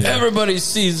 They're like, Yeah. everybody's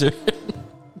Caesar.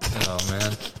 Oh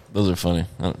man, Those are funny.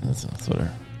 That's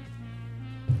whatever.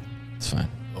 It's fine.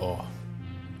 Oh,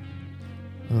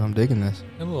 I'm digging this.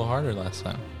 a little harder last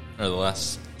time, or the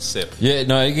last sip. Yeah,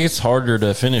 no, it gets harder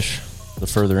to finish the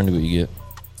further into it you get.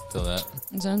 Feel that?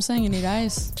 That's what I'm saying. You need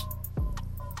ice.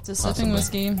 It's a sipping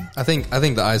Possibly. whiskey. I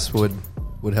think the ice would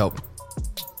help.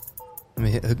 Let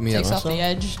me hook me Takes up. off the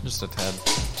edge. Just a tad.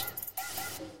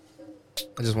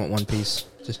 I just want one piece.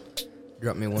 Just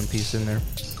drop me one piece in there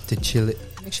to chill it.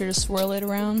 Make sure to swirl it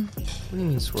around. What do you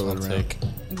mean swirl it around? Take.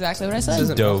 Exactly what I This said.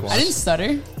 isn't Dope. mouthwash. I didn't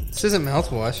stutter. This isn't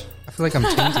mouthwash. I feel like I'm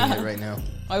tainting it right now.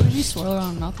 Why would you swirl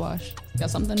around mouthwash?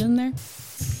 Got something in there?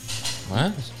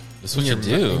 What? That's what In you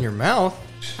your- do. in your mouth.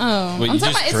 Oh, Wait, I'm you talking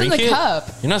just about it's in drink the it? cup.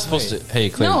 You're not supposed to. Hey,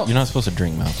 Claire, No. you're not supposed to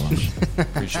drink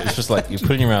mouthwash. It's just like you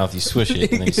put it in your mouth, you swish it,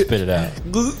 and then you spit it out.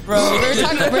 Bro, we're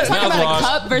talking about Mouthwash. a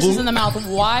cup versus in the mouth.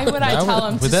 Why would I That tell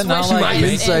would- him to would that not swish like ice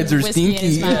make- Insides and are whiskey in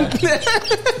his stinky.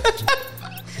 mouth?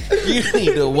 You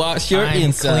need to wash your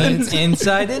insides.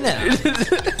 inside and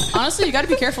out. Honestly, you got to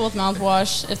be careful with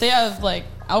mouthwash. If they have like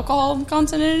alcohol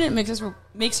content in it, it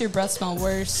makes your breath smell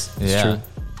worse. Yeah.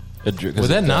 Would Would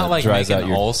that not like make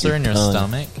an ulcer in your tongue.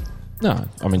 stomach? No,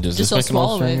 I mean, does Just this make an don't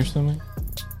ulcer swallow in it. your stomach?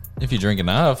 If you drink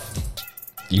enough.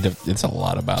 It's a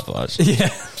lot of mouthwash. Yeah.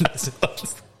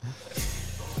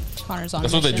 Connor's on.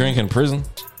 That's what they mission. drink in prison.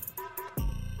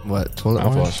 What? Toilet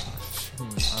wash?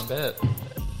 Mouthwash. I bet.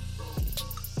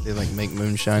 They like make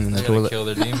moonshine in the They gotta toilet. kill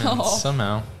their demons Oh.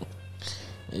 somehow.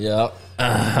 Yeah.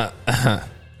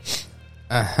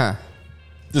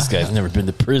 This guy's never been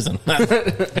to prison.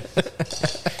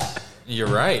 You're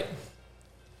right.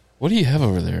 What do you have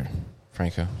over there,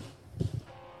 Franco?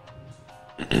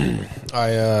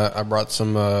 I brought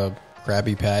some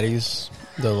Krabby Patties,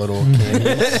 the little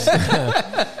candies.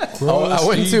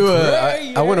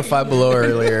 I went to Five Below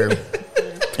earlier,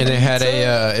 and it had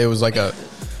it was like a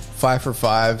 5 for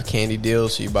 $5 candy deal.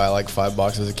 So you buy like 5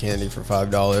 boxes of candy for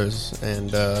 $5, and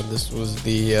this was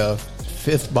the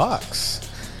 5th box.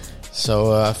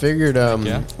 So I figured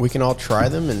we can all try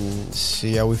them and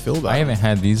see how we feel about I them. haven't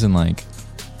had these in like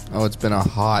Oh, it's been a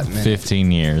hot minute.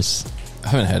 15 years. I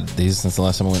haven't had these since the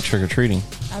last time I went trick or treating.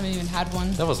 I haven't even had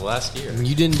one. That was last year.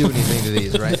 You didn't do anything to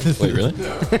these, right? Wait, really?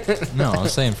 No, I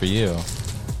was saying for you.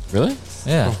 Really?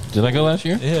 Yeah. Did I go last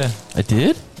year? Yeah. I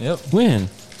did? Yep. When?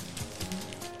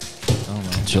 I don't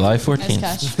know. July Nice 14th.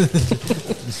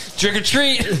 catch. Trick or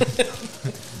treat.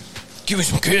 Give me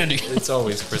some candy. It's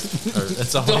always Christmas. Or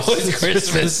it's Always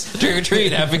Christmas. Trick or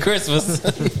treat. Happy Christmas.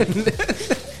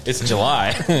 It's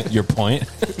July. Your point.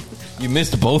 You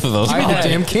missed both of those. I had,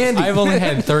 damn candy. I've only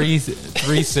had three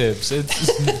sips.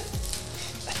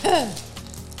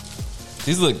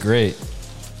 These look great.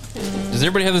 Does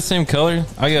everybody have the same color?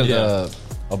 I got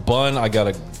a bun. I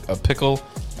got a pickle.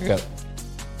 I got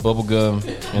bubble gum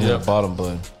and then a bottom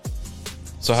bun.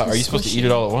 So how, are you supposed to eat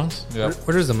it all at once? Yep.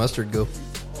 Where does the mustard go?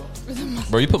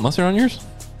 Bro, you put mustard on yours?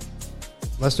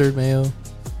 Mustard, mayo.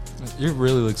 It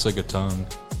really looks like a tongue.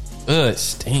 Ugh, it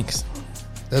stinks.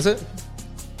 Does it?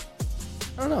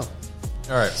 I don't know.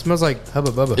 All right. It smells like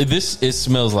Hubba Bubba. It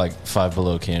smells like Five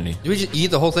Below candy. Do we just eat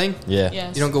the whole thing? Yeah.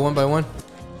 Yes. You don't go one by one?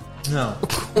 No.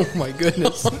 Oh my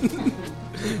goodness.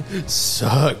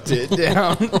 Sucked it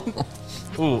down.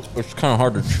 Ooh, it's kind of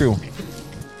hard to chew.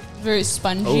 Very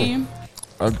spongy.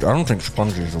 I don't think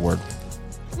spongy is the word.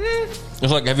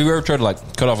 It's like, have you ever tried to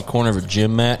like cut off a corner of a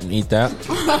gym mat and eat that?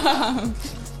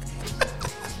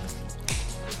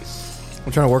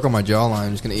 I'm trying to work on my jawline.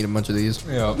 I'm just going to eat a bunch of these.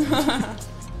 Yeah.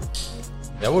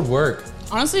 That would work.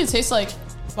 Honestly, it tastes like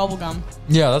bubble gum.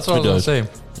 Yeah, that's what It I was going does.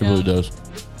 to say. It Yeah. really does.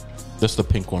 That's the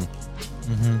pink one.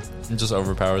 It just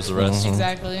overpowers the rest.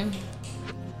 Exactly.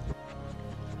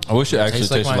 I wish it actually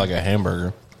tastes like tasted mine. like a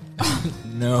hamburger.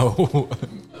 No.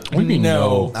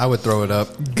 No. I would throw it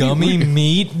up. Gummy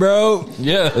meat, bro.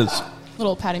 Yes.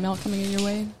 Little patty melt coming in your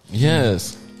way.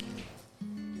 Yes.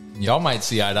 Y'all might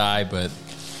see eye to eye, but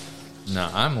no,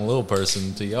 I'm a little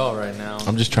person to y'all right now.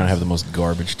 I'm just trying to have the most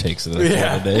garbage takes that I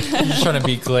can today. You're just trying to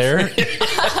be clear.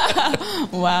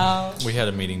 Wow. We had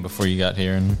a meeting before you got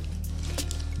here and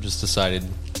just decided.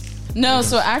 No,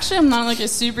 so actually, I'm not like a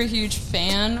super huge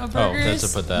fan of Oh, burgers.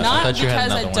 that's to put that. I Not thought you had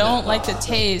because another I one don't there. like the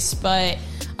taste, but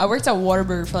I worked at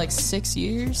Whataburger for like 6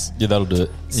 years. Yeah, that'll do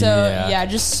it. So Yeah. yeah,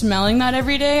 just smelling that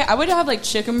every day. I would have like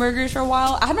chicken burgers for a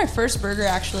while. I had my first burger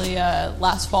actually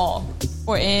last fall,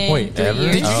 or in Wait, 3 ever?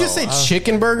 years. Did you just say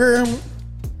chicken burger?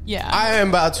 Yeah. I am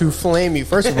about to flame you.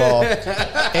 First of all,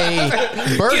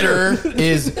 a burger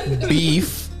is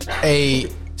beef. A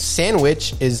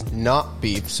sandwich is not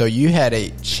beef. So you had a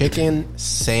chicken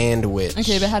sandwich.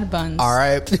 Okay, but it had buns. All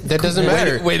right, that doesn't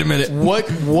matter. Wait a minute.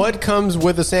 What comes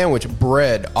with a sandwich?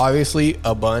 Bread. Obviously,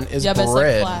 a bun is Yeah, but it's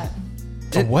bread. like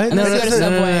flat. What? No, let's go to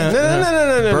Subway.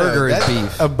 No. Burger is That-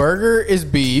 beef. A burger is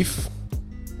beef.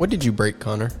 What did you break,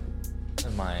 Connor?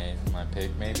 My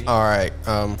pig, maybe. All right.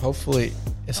 Hopefully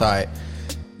it's all right.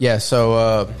 Yeah.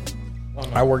 So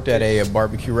I worked at a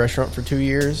barbecue restaurant for 2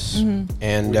 years,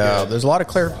 and there's a lot of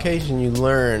clarification you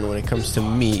learn when it comes to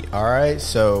meat. All right.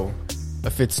 So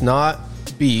if it's not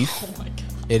beef,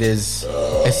 it is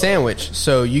a sandwich.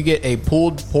 So you get a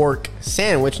pulled pork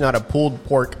sandwich, not a pulled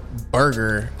pork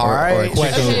burger. All right.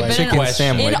 Okay, but chicken in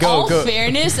sandwich. all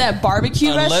fairness, at barbecue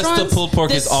Unless the restaurants, pulled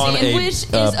pork the is on a, sandwich is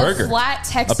burger. a flat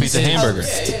Texas A piece of hamburger.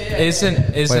 Isn't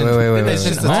wait.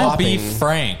 isn't Just the all topping. beef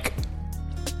Frank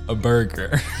a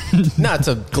burger? No, it's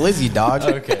a glizzy dog.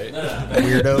 Okay.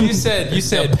 Weirdo. You said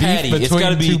A patty. beef It's between got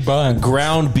to be two buns.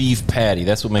 ground beef patty.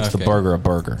 That's what makes the Okay. burger a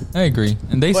burger. I agree.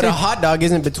 And they But said a hot dog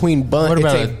isn't between buns. What It's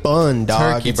about a a bun,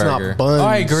 dog. turkey It's burger. not buns. Oh,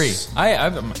 I agree.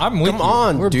 I'm with Come you.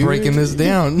 on, We're dude. breaking this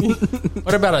down.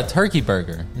 What about a turkey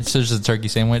burger? It's just a turkey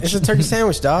sandwich. It's a turkey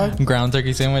sandwich, dog. ground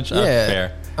turkey sandwich. Oh, Yeah.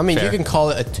 fair. I mean, Fair. you can call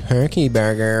it a turkey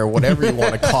burger or whatever you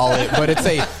want to call it, but it's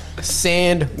a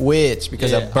sandwich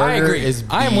because Yeah, a burger I agree. is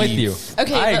beef. I am with you.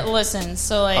 Okay, but listen.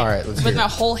 So like, All right, let's with hear my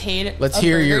it. whole hate, Let's of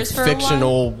hear your burgers for a while-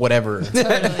 fictional whatever.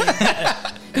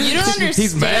 Totally. You You don't understand.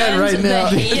 He's mad right now.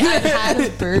 The hate I've had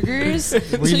of burgers. So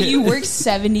you work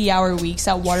 70-hour weeks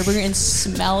at Whataburger and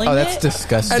smelling Oh, that's it.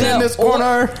 disgusting. And in this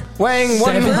corner, weighing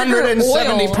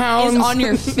 170 Oil pounds. is on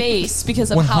your face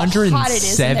because of how hot it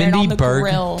is in there and on the 170 burger.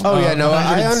 grill. Oh yeah, no,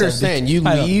 I 170. understand. You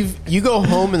leave, you go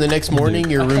home, and the next morning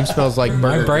your room smells like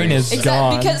burger. My brain is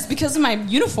gone. Exactly, because of my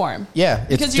uniform. Yeah, it's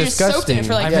Because you're disgusting. soaked in it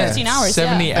for like Yeah. 15 hours.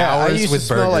 70 yeah. I hours used with to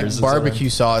smell like burgers is barbecue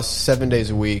sauce 7 days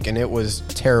a week, and it was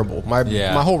terrible. My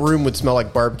whole room would smell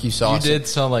like barbecue sauce. You did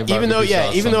smell like even though barbecue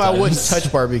sauce even though I wouldn't sometimes.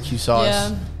 touch barbecue sauce,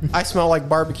 Yeah. I smell like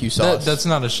barbecue sauce. That's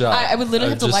not a shot. I would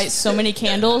literally have to light so many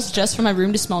candles just for my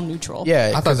room to smell neutral. yeah.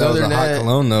 I thought 'cause that was other a than hot that-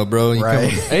 cologne, though, bro. You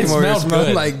Right. It come over here smelled smelling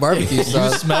good. like barbecue You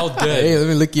sauce. smelled good. Hey, let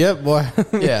me look you up, boy.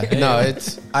 Yeah, no,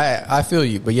 it's I feel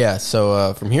you, but yeah.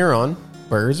 So from here on,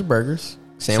 burgers are burgers,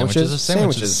 sandwiches are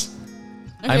sandwiches.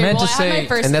 Okay, I meant well, to I say- had my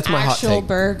first and that's my hot actual take.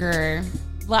 burger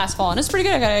last fall, and it's pretty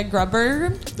good. I got a grub burger.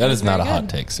 That It is was not a very hot good.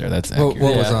 take, sir. That's What, accurate.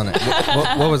 what was Yeah. on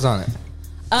it? What was on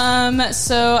it?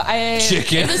 So I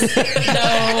Chicken.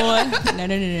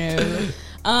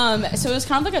 No. So it was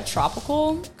kind of like a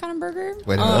tropical kind of burger.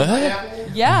 Wait a minute.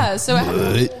 Yeah. So it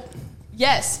had,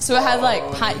 yes. So it had like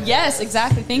yes,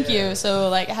 exactly. Thank you. So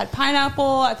like it had pineapple.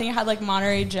 I think it had like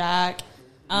Monterey Jack.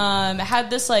 It had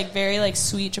this like very like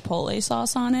sweet chipotle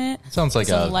sauce on it. Sounds like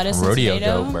Some a lettuce and rodeo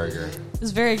tomato. goat burger. It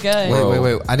was very good.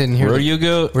 Wait. I didn't hear Rodeo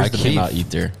goat? Where's I the cannot beef?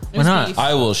 eat there. It was Why not? beef.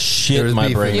 I will There shit was my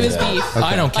beef brain It was out. beef.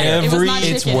 I don't Like, care. it was Every not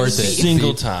it's chicken, it worth was it. beef.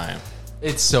 Single time.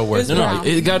 It's so worth It it. was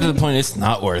It got to the point it's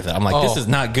not worth it. I'm like, this Oh. is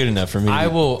not good enough for me. I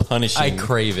will punish I you.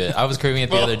 crave it. I was craving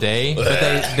it the other day, but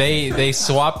they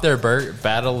swapped their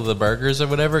battle of the burgers or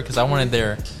whatever because I wanted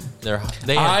their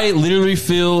they had, I literally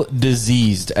feel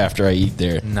diseased after I eat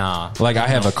there. nah. Like I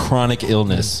have a chronic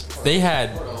illness. They had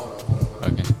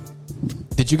okay.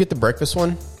 Did you get the breakfast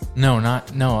one? No.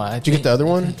 Did you get the other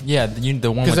one? Yeah,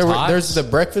 the one Because with tots? there's the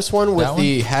breakfast one with That one?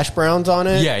 the hash browns on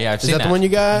it. Yeah, I've Is seen that that. the one you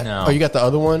got? No. Oh, you got the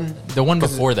other one? the one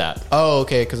before that. Oh,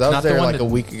 okay. Because I was there like a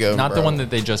week ago. Not the bro. one that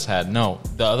they just had. No,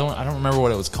 the other one. I don't remember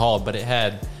what it was called, but it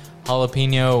had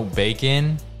jalapeno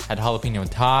bacon, had jalapeno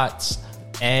tots,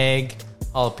 egg,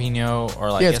 jalapeno,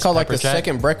 or like Yeah, I it's guess called like the pepper jack.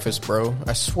 second breakfast, bro.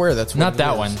 I swear that's what Not it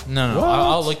that is. one. No. What?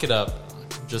 I'll look it up.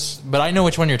 But I know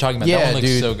which one you're talking about. that Yeah, one looks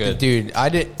dude. so good. Dude, I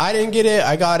didn't get it.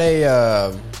 I got a.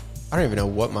 I don't even know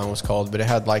what mine was called, but it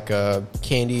had like a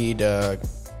candied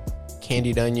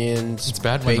onions. It's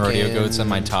bad when rodeo bacon. goats on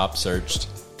my top searched.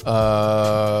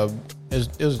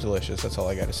 It was delicious. That's all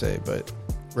I got to say. But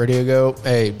rodeo goat,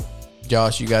 hey,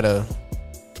 Josh, you gotta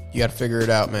figure it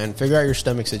out, man. Figure out your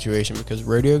stomach situation because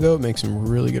rodeo goat makes some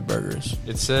really good burgers.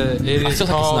 It is feel like it's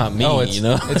called. not me, it's, you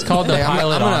know? it's called the Hey, I'm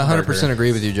pilot. going on to burger. 100%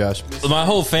 agree with you, Josh. My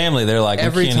whole family, they're like,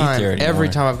 Every we can't eat there time, anymore. every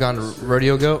time I've gone to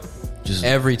rodeo goat, Just-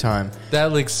 every time.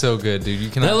 That looks so good, dude. You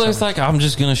can. That looks like I'm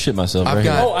just gonna shit myself. I've right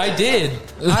got- here. Oh, I did.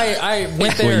 I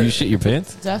went there. Wait, you shit your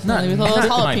pants Definitely. With Not all those in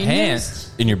my jalapenos.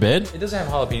 pants. in your bed? It doesn't have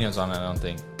jalapenos on it. I don't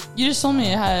think. You just told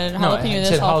me it had No, jalapeno it this,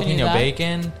 said jalapeno, jalapeno that.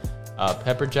 bacon,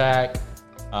 pepper jack,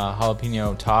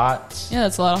 jalapeno tots. Yeah,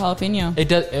 that's a lot of jalapeno. It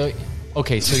does.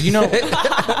 Okay, so you know,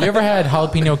 you ever had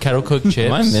jalapeno kettle cooked chips?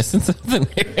 Am I missing something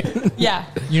here? Yeah.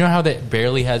 You know how that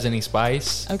barely has any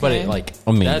spice, but Okay. it like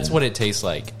I mean- that's what it tastes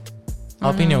like.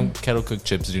 Jalapeno kettle cooked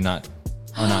chips are not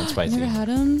spicy. Never had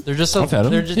them. They're just I've had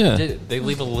 'em, they're just yeah. they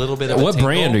leave a little bit of What a tingle.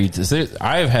 brand are you?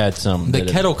 I've had some. The that-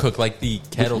 kettle cook, like the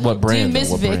kettle. What cook. brand? Dude, Miss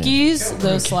What brand? Vicky's,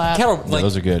 those slap. Kettle, Yeah, like,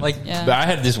 those are good. Like Yeah. But I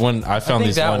had this one. I found think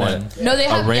this that one. one. No, they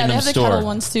have, a random they have the store. kettle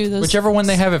ones too. Those whichever one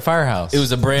they have at Firehouse. It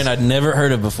was a brand I'd never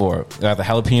heard of before. I got the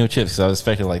jalapeno chips because I was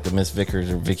expecting like the Miss Vickers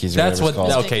or Vicky's. Or That's what. whatever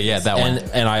it's called. Okay, yeah, that one.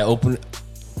 And I opened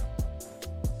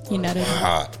he nutted.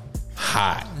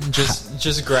 hot,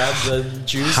 Just grab the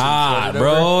juice. hot, and put it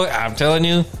over. bro. I'm telling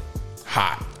you,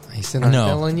 hot. He said, I'm No,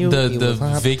 telling you. the it was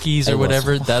hot. Vicky's or It was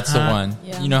whatever. That's the hot. one.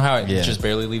 Yeah. You know how it Yeah. just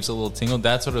barely leaves a little tingle.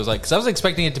 That's what it was like. Because I was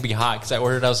expecting it to be hot. Because I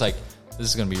ordered, I was like, "This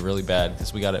is gonna be really bad."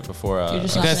 Because we got it before. You're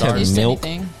just You not guys have introduced to milk?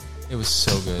 anything. It was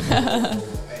so good.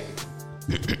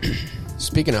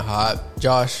 Speaking of hot,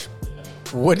 Josh,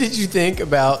 what did you think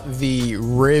about the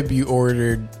rib you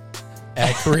ordered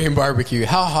at Korean barbecue?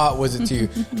 How hot was it to you?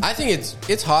 I think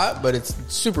it's hot, but it's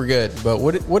super good. But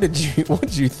what did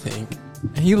you think?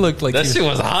 He looked like That he shit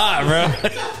was hot, bro.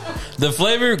 The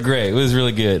flavor, great. It was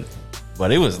really good,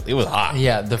 but it was hot.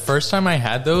 Yeah, the first time I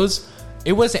had those,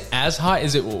 it wasn't as hot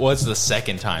as it was the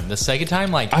second time. The second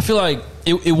time, like, I feel like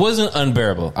it wasn't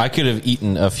unbearable. I could have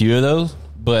eaten a few of those,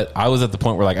 but I was at the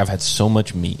point where like I've had so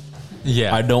much meat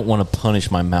Yeah. I don't want to punish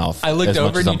my mouth. I looked as much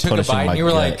over as and you I'm took a punishing bite, my and you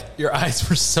were gut. like, your eyes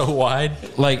were so wide.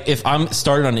 Like, if I'm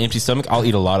starting on an empty stomach, I'll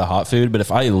eat a lot of hot food. But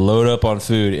if I load up on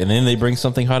food and then they bring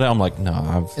something hot out, I'm like,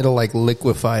 no, It'll like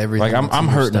liquefy everything. like I'm that's in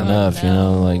your hurting stomach. enough, you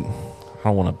know. Like, I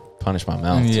don't want to punish my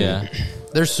mouth. Yeah. too.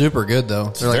 They're super good though.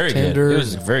 They're like very tender. good. It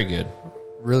was very good.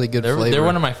 Really good flavor. They're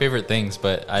one of my favorite things,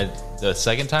 but the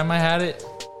second time I had it,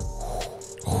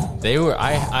 they were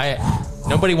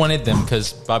nobody wanted them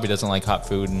because Bobby doesn't like hot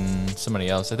food and somebody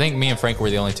else. I think me and Frank were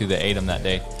the only two that ate them that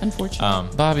day. Unfortunately.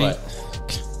 Bobby.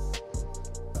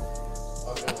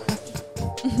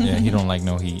 Yeah, he don't like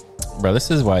no heat. Bro,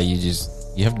 this is why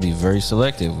you have to be very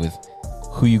selective with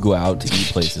who you go out to eat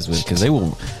places with, because they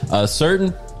will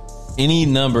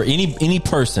any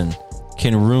person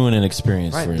can ruin an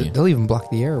experience right. for you. They'll even block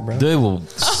the air, bro. They will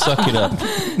suck it up.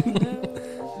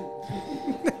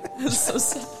 So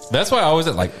sad. That's why I always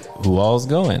like, who all's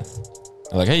going?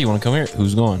 They're like, hey, you want to come here?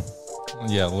 Who's going?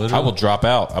 Yeah, literally. I will drop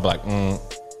out. I'll be like,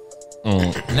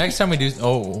 Next time we do.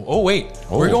 Oh wait,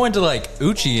 we're going to like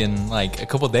Uchi in like a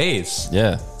couple days.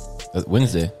 yeah.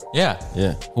 Wednesday. Yeah.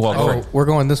 Yeah. Who all Oh, going? we're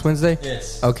going this Wednesday?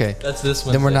 Yes. Okay. That's this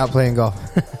Wednesday. Then we're not playing golf.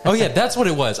 Oh yeah, that's what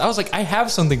it was. I was like, I have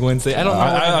something Wednesday. I don't know.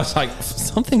 I was like,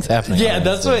 something's happening. Yeah, on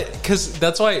that's Wednesday. what. Because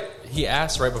that's why he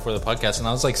asked right before the podcast, and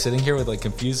I was like sitting here with like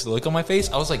confused look on my face.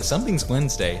 I was like, something's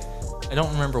Wednesday. I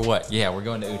don't remember what. Yeah, we're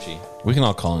going to Uchi. We can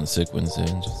all call in sick Wednesday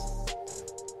and just.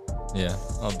 Yeah,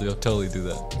 I'll totally do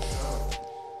that.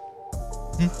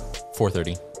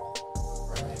 4:30.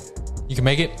 You can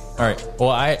make it. All right. Well,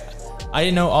 I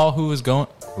didn't know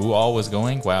who all was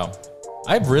going. Wow.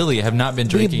 I really have not been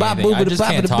drinking anything. I just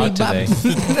can't talk today.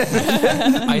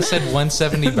 I said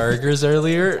 170 burgers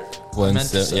earlier. I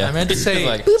meant to say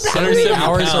like 70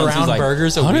 hours pounds. He's around like,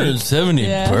 burgers a week. 170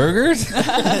 Yeah. burgers?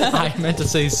 I meant to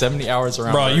say 70 hours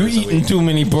around Bro, you burgers a eating week. too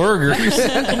many burgers.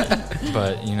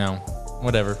 But, you know,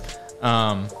 whatever.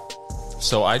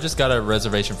 So I just got a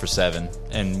reservation for 7.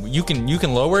 And you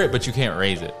can lower it, but you can't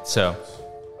raise it. So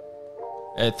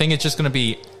I think it's just going to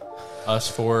be us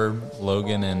 4,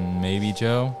 Logan, and maybe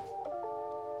Joe.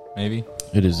 Maybe.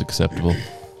 It is acceptable.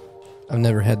 I've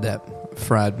never had that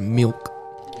fried milk.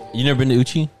 You never been to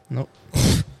Uchi? Nope.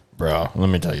 Bro, let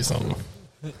me tell you something.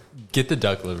 Get the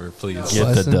duck liver, please. Get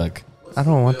the Listen. duck. I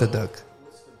don't want the duck.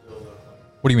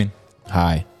 What do you mean?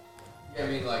 High.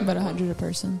 About 100 a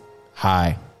person.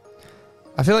 High.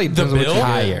 I feel like it The depends on what bill?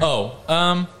 you get.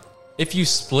 Higher. Oh, if you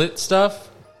split stuff,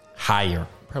 Higher.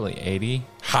 probably 80.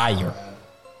 Higher.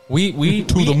 We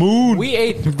the moon. We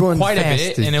ate Run quite a fast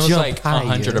bit, to and it was jump like higher.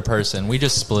 100 a person. We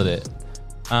just split it.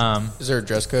 Is there a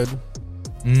dress code?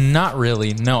 Not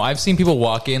really. No, I've seen people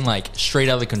walk in like straight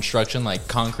out of the construction, like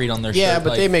concrete on their Yeah, shirt. but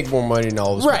like, they make more money than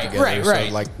all of us put Right, together. right, so,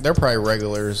 right. like, they're probably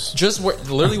regulars. just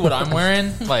literally what I'm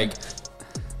wearing. Like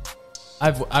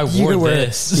I You wore can wear,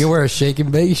 this. you wear a shake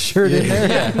and bake shirt in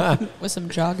there. With some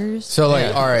joggers. So, like,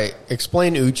 Yeah. all right,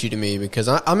 explain Uchi to me because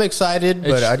I'm excited,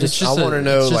 but It's I want to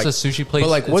know, it's like, just a sushi place. But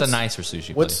like, It's a nicer sushi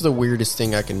place. what's the weirdest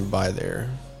thing I can buy there?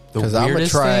 The Because I'm gonna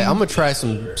weirdest try. thing? I'm gonna try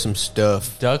some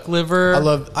stuff. duck liver? I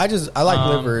like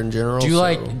liver in general. Do you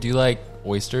so- like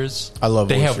oysters? I love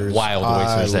they oysters. have wild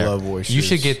I oysters there. love oysters. You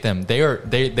should get them. They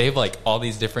have like all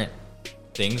these different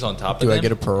things on top of Do them. I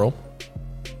get a pearl?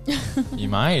 You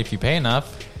might if you pay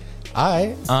enough.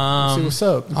 I see what's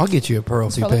up. I'll get you a pearl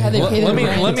if you probably pay. how they pay Let me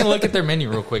their rent. look at their menu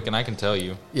real quick, and I can tell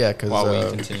you Yeah, because while we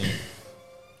continue.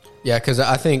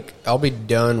 I think I'll be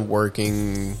done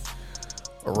working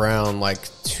around like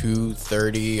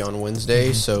 2:30 on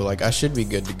Wednesday, so like I should be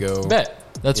good to go. Bet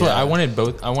that's what Yeah. I wanted.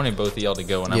 Both of y'all to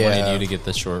go, and I Yeah. wanted you to get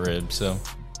the short rib. So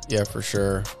Yeah, for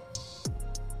sure.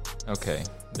 okay,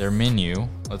 their menu.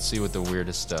 Let's see what the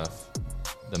weirdest stuff.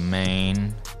 The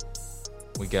main.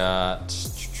 We got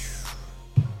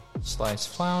sliced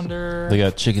flounder. They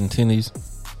got chicken tendies.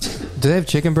 Do they have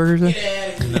chicken burgers there?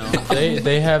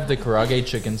 they have the karage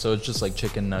chicken, so it's just like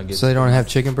chicken nuggets. So they don't have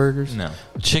chicken burgers? No.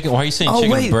 Chicken. Why are you saying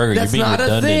chicken burger? That's You're being not a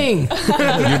redundant.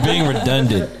 thing. You're being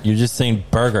redundant. You're just saying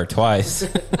burger twice.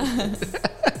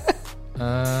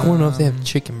 I want to know if they have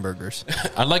chicken burgers.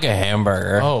 I'd like a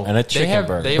hamburger Oh, and a they chicken have-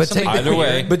 burger. they have But something take the- Either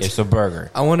way, weird. but- it's a burger.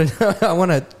 I want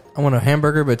a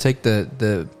hamburger, but take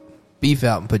the beef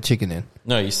out and put chicken in.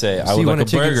 No, you say, I So would you want like a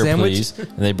a chicken burger, sandwich? please.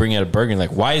 And they bring out a burger and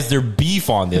like, why is there beef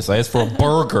on this? I asked for a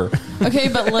burger. Okay,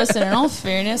 but listen, in all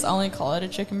fairness, I only call it a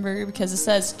chicken burger because it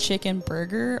says chicken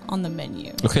burger on the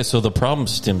menu. Okay, so the problem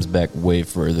stems back way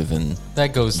further than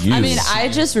That goes. you. I mean, I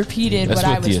just repeated That's what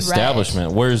I with was the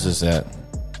establishment. Where is this at? read.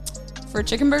 For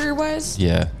chicken burger wise,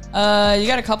 Yeah. You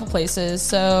got a couple places.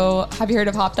 So, have you heard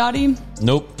of Hop Dottie?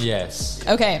 Nope. Yes.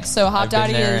 Okay, so Hop I've been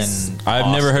Dottie there is... and I've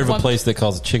awesome. never heard of a One- place that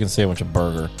calls a chicken sandwich a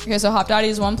burger. Okay, so Hop Dottie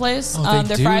is one place. Oh, they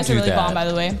their do fries are do really that. bomb, by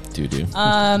the way. Do.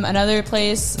 Another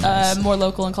place, more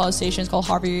local in College Station, is called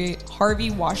Harvey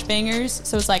Washbangers.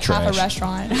 So it's like half Trash. a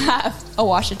restaurant, half a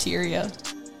washateria.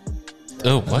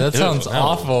 Oh, what? That sounds Ew.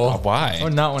 awful. Why? I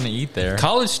would not want to eat there.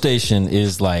 College Station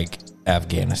is like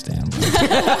Afghanistan.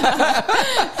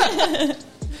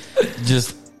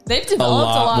 Just They've developed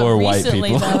a lot more white recently,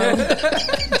 people. though.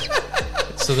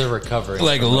 So they're recovering.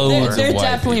 like from loads They're of white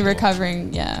definitely people.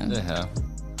 recovering. Yeah. Yeah.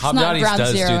 Hop not Dotties Ground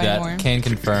does do Zero that. anymore. Can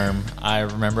confirm. I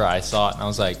remember I saw it and I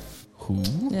was like,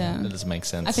 Yeah. that doesn't make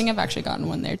sense. I think I've actually gotten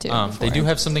one there too. they do before.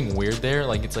 have something weird there.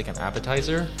 Like it's like an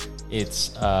appetizer.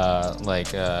 It's like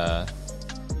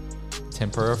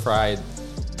tempura fried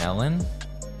melon.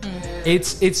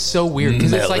 It's so weird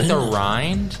because it's like the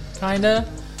rind kind of,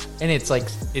 and it's like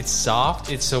it's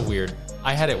soft. It's so weird.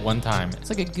 I had it one time. It's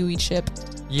like a gooey chip.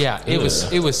 Yeah, it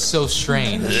was so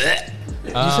strange. Did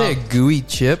you say a gooey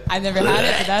chip? I've never had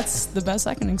it, but that's the best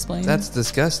I can explain. That's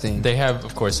disgusting. They have,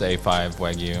 of course, A5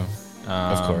 Wagyu.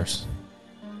 Of course.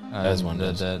 As one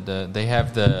does. They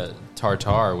have the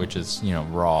tartare, which is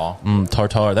raw.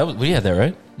 Tartare. That was we had that,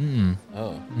 right?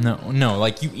 No,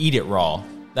 like you eat it raw.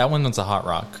 That one was a hot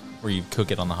rock where you cook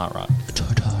it on the hot rock.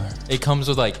 Tartare. It comes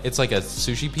with it's like a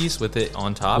sushi piece with it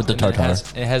on top. With the and tartare.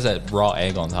 It has a raw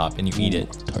egg on top, and you eat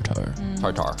it. Tartare.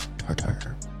 Tartare.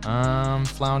 Tartare.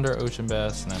 Flounder, ocean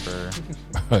bass, snapper.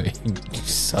 You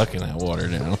sucking that water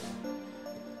down.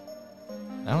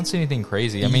 I don't see anything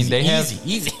crazy. I mean, they have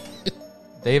easy.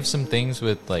 They have some things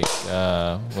with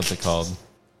what's it called?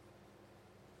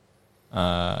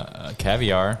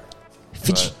 Caviar.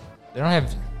 But they don't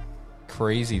have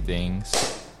crazy things.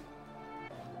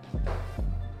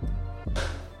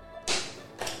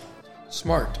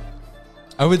 Smart.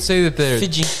 I would say that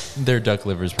their duck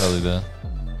liver is probably the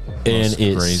And most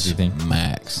it's crazy thing.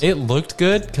 max. It looked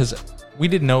good because we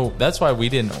didn't know. That's why we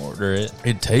didn't order it.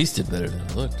 It tasted better than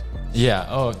it looked. Yeah.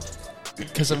 Oh,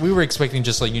 because we were expecting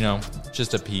just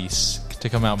just a piece to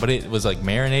come out, but it was like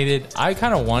marinated. I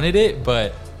kind of wanted it,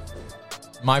 but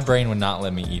my brain would not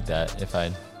let me eat that if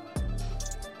I'd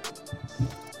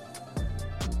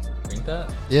drink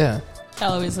that. Yeah.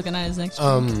 Calloway's looking at his next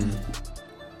drink.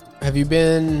 Have you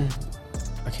been?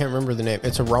 I can't remember the name.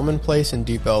 It's a ramen place in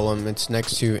Deep Ellum. It's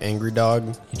next to Angry Dog.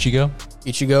 Ichigo?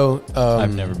 Ichigo.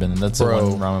 I've never been. That's bro.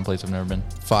 the one ramen place I've never been.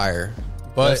 Fire.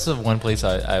 But That's the one place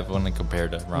I've only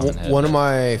compared to Ramen Head. one of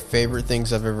my favorite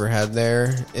things I've ever had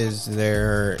there is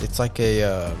it's like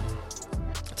a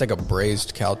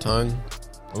braised cow tongue.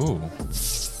 Ooh,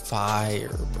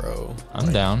 Fire, bro.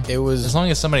 I'm down. It was as long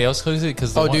as somebody else cooks it.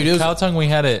 Because the dude, it was- cow tongue we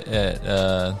had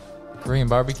at Korean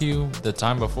barbecue the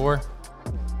time before,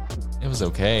 it was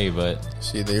okay, but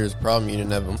See, there's a problem. You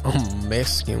didn't have a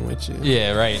Mexican with you.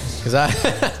 yeah, right. Because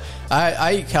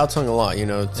I eat cow tongue a lot.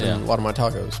 It's Yeah. in a lot of my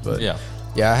tacos. But Yeah.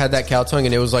 I had that cow tongue,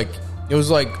 and it was like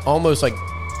almost like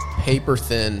paper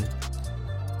thin.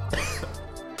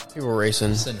 People were racing.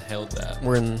 Just inhaled that.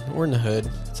 We're in the hood.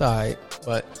 It's alright,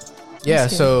 but yeah.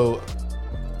 That's good. So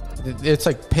it's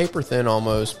like paper thin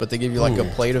almost, but they give you like a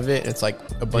plate of it. And it's like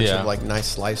a bunch Yeah. of like nice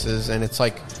slices, and it's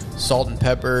like salt and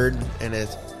peppered, and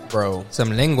it's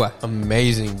Some lengua.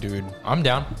 amazing, dude. I'm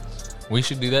down. We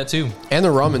should do that too. And the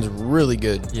ramen's really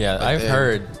good. Yeah, Like, I've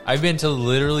heard. I've been to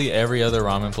literally every other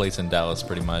ramen place in Dallas,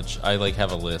 pretty much. I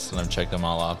have a list and I've checked them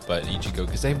all off. But Ichigo,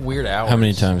 because they have weird hours. How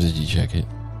many times did you check it?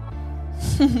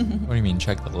 What do you mean,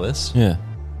 check the list? Yeah.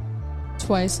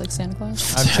 Twice, like Santa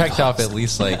Claus. I've checked off at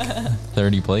least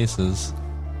 30 places.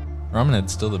 Ramen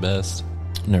Head's still the best.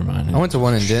 Never mind. I went to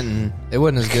one in Denton. It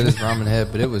wasn't as good as Ramen Head,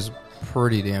 but it was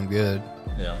pretty damn good.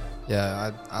 Yeah.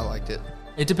 Yeah, I liked it.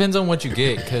 It depends on what you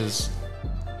get, because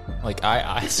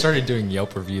I started doing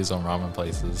Yelp reviews on ramen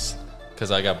places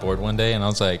because I got bored one day and I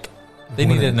was like, they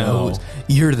need to know.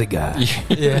 You're the guy.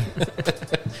 Yeah.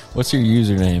 What's your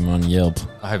username on Yelp?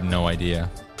 I have no idea.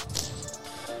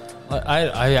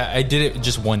 I did it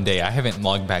just one day. I haven't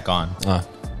logged back on.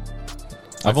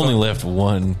 I've only left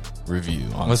one review.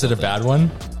 On Was it a something. bad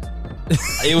one?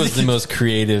 It was the most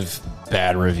creative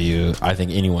bad review I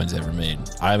think anyone's ever made.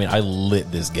 I mean, I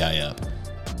lit this guy up.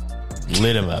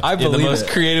 Lit him up I in the believe most it.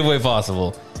 creative way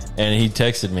possible. And he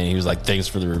texted me. He was like, "Thanks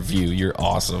for the review. You're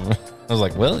awesome." I was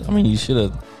like, "Well, I mean, you should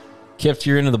have kept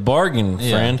your end of the bargain,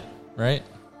 Yeah. friend." Right?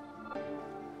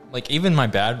 Even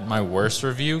my worst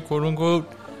review, quote unquote,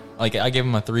 I gave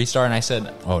him a 3-star and I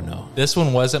said, Oh no. this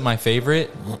one wasn't my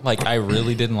favorite. I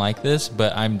really didn't like this,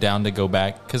 but I'm down to go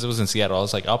back because it was in Seattle. I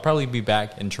was like, I'll probably be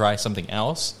back and try something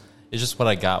else It's just what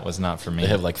I got was not for me. They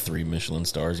have like 3 Michelin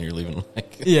stars, and you're leaving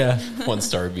like yeah.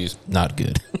 1-star reviews. Not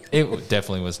good. It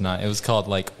definitely was not. It was called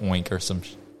like Oink or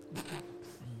something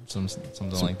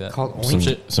like that. Called Some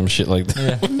Oink. some shit like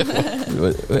that.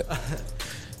 Yeah.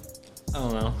 I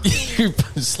don't know. You're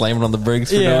slamming on the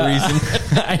brakes for no reason.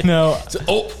 I know.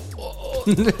 Oh,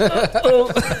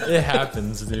 It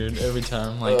happens, dude. Every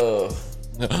time. Like,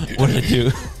 what did I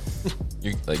do?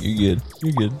 You're good.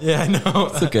 You're good. yeah, I know.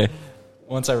 It's okay.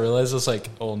 Once I realized, I was like,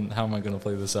 oh, how am I going to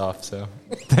play this off? So,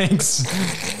 thanks.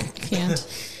 Can't.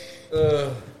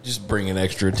 Just bringing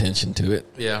extra attention to it.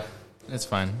 Yeah, it's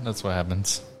fine. That's what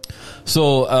happens.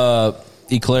 So,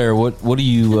 Éclair, what do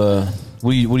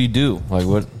you do? Like,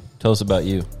 what? Tell us about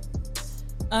you.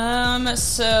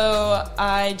 So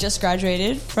I just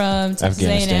graduated from Texas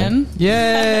Afghanistan. A&M.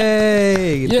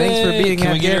 Yay! Thanks for beating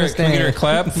Can we get her Afghanistan. a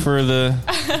clap for the?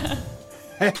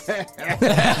 That's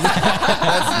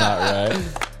not right.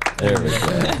 There we go.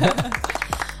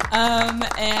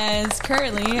 And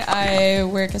currently I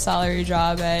work a salary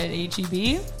job at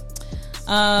HEB. We're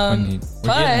but-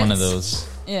 getting one of those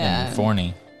Yeah. in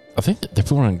Forney. I think they're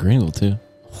putting one in Greenville too.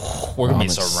 We're going to I'm be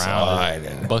surrounded.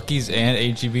 excited. Buc-ee's and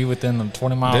HEB within the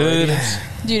 20-mile Dude. radius.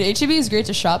 Dude, HEB is great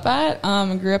to shop at.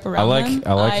 I grew up around them.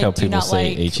 I like how do people not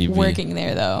say like HEB. working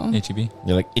there though. HEB?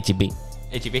 They're like itchy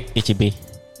HEB.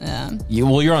 Yeah.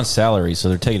 Well, you're on salary, so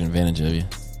they're taking advantage of you.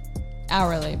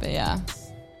 Hourly, but yeah.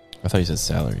 I thought you said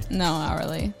salary. No,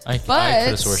 hourly. I But- could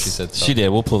have swore she said so. She did.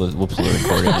 We'll pull the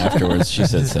recording afterwards. She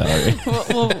said salary.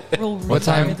 We'll What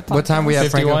time? redirect the What time we podcast.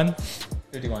 have? Franco?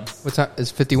 51? What time is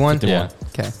 51? 51. Yeah.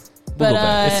 Okay. But go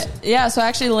back. yeah, so I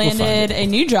actually find landed it. a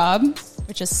new job,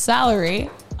 which is salary.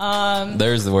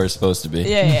 There's where it's supposed to be.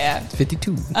 Yeah.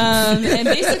 52. And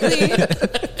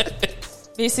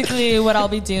basically what I'll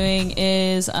be doing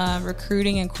is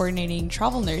recruiting and coordinating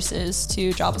travel nurses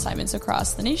to job assignments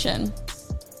across the nation.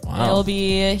 Wow. It'll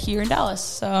be here in Dallas,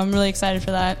 so I'm really excited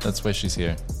for that. That's why she's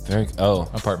here. Very. Oh,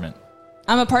 Apartment.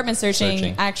 I'm apartment searching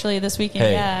Searching. actually this weekend.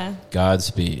 hey. Yeah.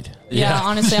 Godspeed. Yeah,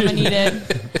 honestly, I'm gonna need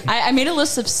it. I made a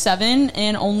list of 7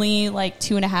 and only like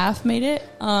 2.5 made it.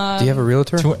 Do you have a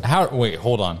realtor? Wait,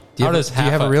 hold on. Do you, How have, does do you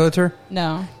have a realtor?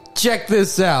 No. Check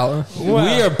this out.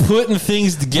 We are putting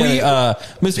things together.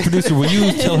 Mr. Producer, will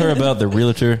you tell her about the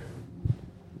realtor?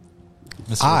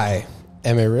 I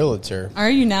am a realtor. Are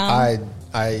you now?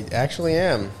 I actually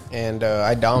am, and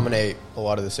I dominate a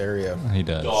lot of this area. He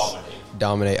does.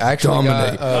 Dominate. I actually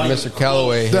got Mr.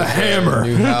 Calloway The his, hammer.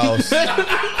 new house,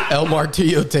 El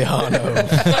Martillo Tejano.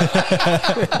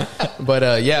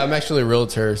 But yeah, I'm actually a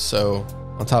realtor. So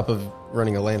on top of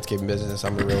running a landscaping business,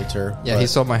 I'm a realtor. Yeah, But he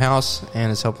sold my house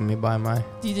and is helping me buy my.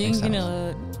 Do you think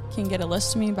you can get a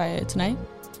list to me by tonight?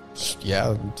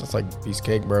 yeah, it's like piece of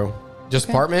cake, bro. Just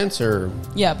apartments or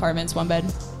Yeah, apartments, 1 bed.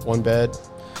 1 bed?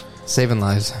 Saving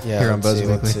lives Yeah, here on Buzz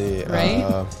let's Weekly. see.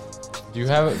 Right? Do you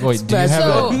have? Wait. Do you have?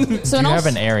 So Do in you all have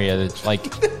an area that's like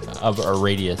of a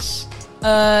radius?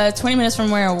 20 minutes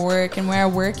from where I work, and where I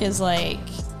work is like,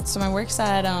 so my work's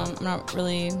at, I'm not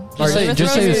really. Just say the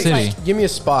It's city. like- Give me a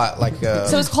spot like.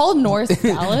 so it's called North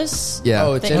Dallas. Yeah.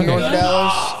 Oh, it's Thank in you. North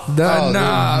Dallas. The Oh,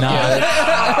 knob.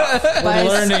 But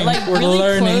it's learning. like We're really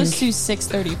learning. close to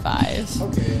 635.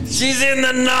 She's in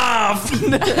the knob.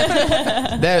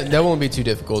 That won't be too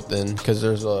difficult then, because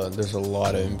there's a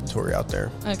lot of inventory out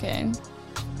there. Okay.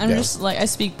 I'm Yeah. just like, I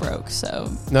speak broke, so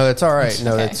No, that's all right.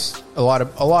 No, Okay. that's a lot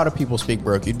of people speak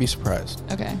broke. You'd be surprised.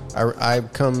 okay. I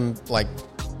come like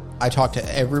I talk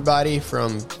to everybody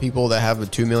from people that have a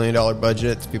 $2 million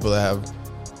budget to people that have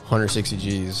 160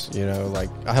 G's. You know, like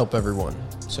I help everyone.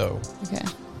 So Okay.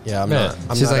 yeah, I'm Yeah. not.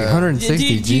 I'm She's not like a-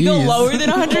 160 Do you go Gs. lower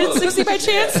than 160 by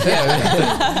chance?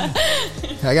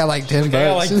 I got like 10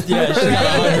 bucks. Yeah, she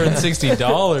got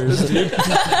 $160, dude.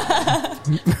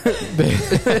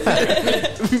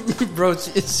 Bro,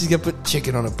 she's going to put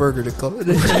chicken on a burger to close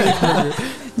it.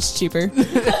 It's cheaper.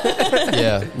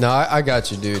 Yeah, no, I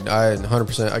got you, dude. I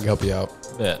 100%. I can help you out.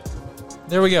 Bet.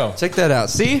 There we go. Check that out.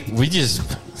 See? We just.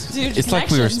 Dude, It's like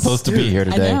we were connections. supposed to be here I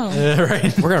today. know. Right.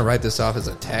 We're going to write this off as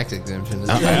a tax exemption.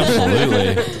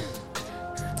 Absolutely.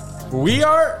 We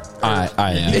are. I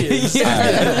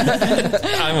am.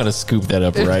 I'm gonna scoop that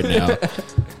up right now.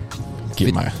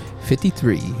 Get my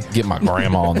 53.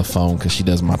 grandma on the phone because she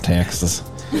does my taxes.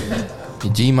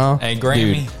 Your G-Ma. Hey,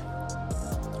 Grammy. Dude.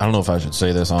 I don't know if I should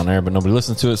say this on air, but nobody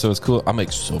listens to it, so it's cool. I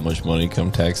make so much money come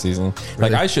tax season.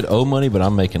 Like I should owe money, but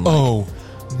I'm making like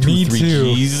me 3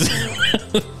 too. G's.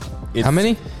 How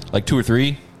many? Like 2 or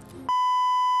 3.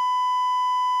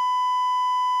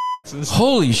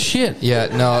 Holy shit! Yeah,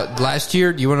 no. Last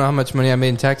year, do you want to know how much money I made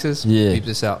in taxes? Yeah. Keep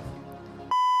this out.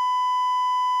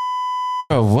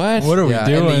 Oh, what? What are we Yeah,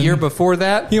 doing? and the year before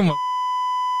that, He almost,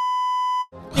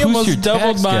 Who's your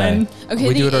doubled tax guy? mine. Okay,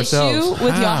 We the do it issue ourselves.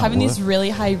 with y'all How? having these really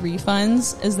high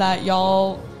refunds is that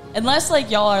y'all, unless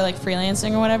like y'all are like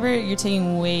freelancing or whatever, you're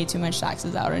taking way too much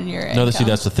taxes out on your No, income. see,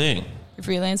 that's the thing. You're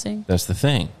freelancing, That's the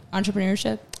thing.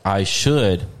 entrepreneurship. I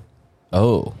should.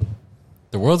 Oh,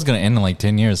 The world's gonna end in like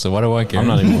 10 years, so why do I care? I'm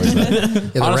not even worried about it. yeah,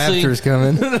 the Honestly- Raptors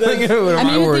coming. What am I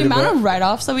mean, with worried the amount about? of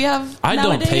write-offs that we have I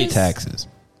don't pay nowadays, taxes.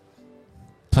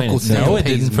 Plain and Sam No, simple. it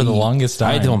didn't for the me. longest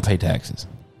time. I don't pay taxes.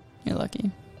 You're lucky.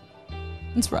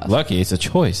 It's rough. Lucky, it's a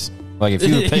choice. Like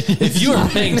if you were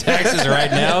paying taxes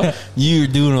right now, you're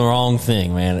doing the wrong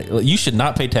thing, man. You should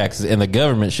not pay taxes, and the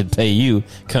government should pay you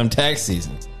come tax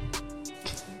season.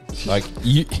 Like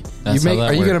you, That's how that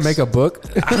Are you going to works. make a book?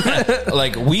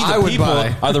 like we I the would people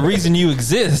buy. are the reason you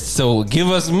exist. So give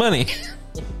us money.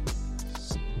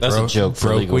 That's a joke for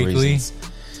Broke legal weekly. reasons.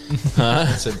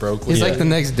 Is it broke He's weekly? like the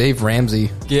next Dave Ramsey.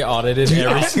 Get audited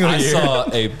every single I year. saw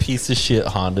a piece of shit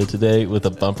Honda today with a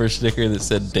bumper sticker that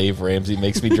said Dave Ramsey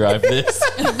makes me drive this.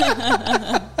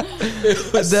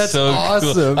 That's So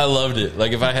awesome. cool. I loved it.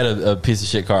 Like if I had a piece of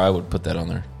shit car, I would put that on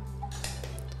there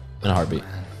in a heartbeat.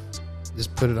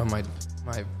 Just put it on my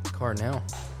car now.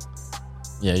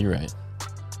 Yeah, you're right.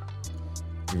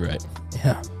 You're right.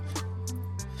 Yeah.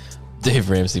 Dave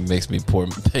Ramsey makes me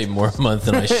pay more a month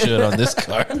than I should on this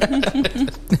car.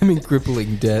 I mean,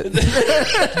 crippling debt.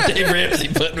 Dave Ramsey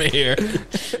put me here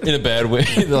in a bad way.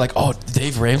 They're like, "Oh,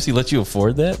 Dave Ramsey let you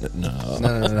afford that?" No,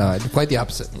 No. Quite the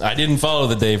opposite. I didn't follow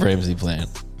the Dave Ramsey plan.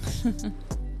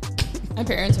 My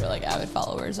parents were like avid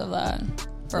followers of that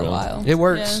for a Really? while. It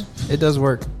works. It does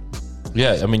work.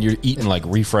 Yeah, I mean, you're eating like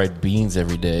refried beans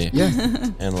every day, Yeah.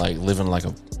 and like living like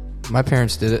a My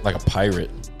parents did it. like a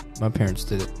pirate. My parents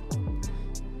did it.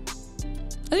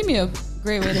 I think it'd be a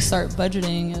great way to start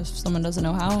budgeting if someone doesn't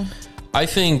know how. I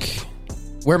think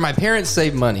Where my parents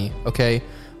saved money, okay,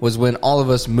 was when all of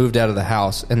us moved out of the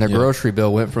house and their Yeah. grocery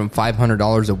bill went from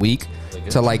 $500 a week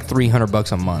to like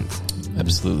 $300 a month.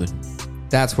 absolutely,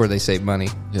 That's where they save money.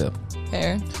 yeah.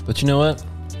 Fair. But you know what?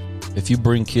 If you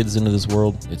bring kids into this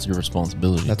world, it's your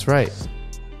responsibility. That's right.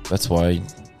 That's why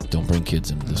don't bring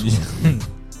kids into this world.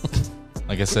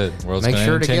 Like I said, world's Make gonna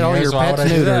sure end to in get 10 all years. your Why would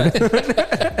pets I do that?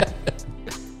 neutered.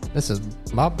 This is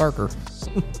Bob Barker.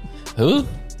 Who?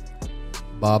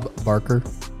 Bob Barker.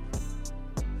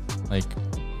 Like,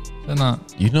 they're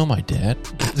not. You know my dad?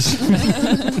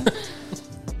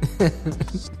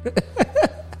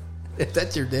 If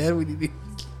that's your dad, we need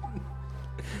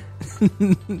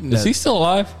Is he still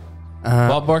alive?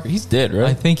 Bob Barker? He's dead, right?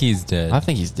 I think he's dead. I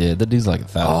think he's dead. That dude's like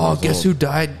 1,000 Oh, years guess old. who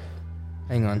died?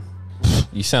 Hang on.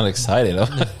 You sound excited.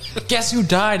 Guess who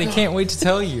died? I can't wait to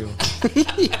tell you.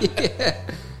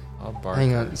 Bob Barker.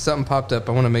 Hang on. Something popped up.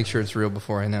 I want to make sure it's real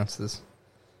before I announce this.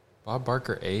 Bob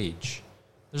Barker age.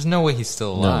 There's no way he's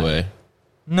still No alive. way.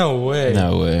 No way.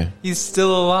 No way. He's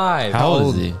still alive. How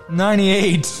old is he?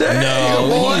 98.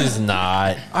 No, he is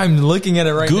not. I'm looking at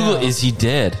it right Google, now. is he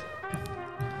dead?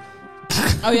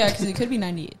 Oh yeah, because he could be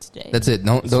 98 today. That's it.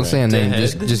 Don't say a right. name.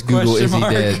 Dead? Just Google Question is he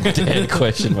mark. dead. Dead?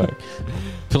 Question mark.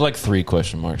 Put like 3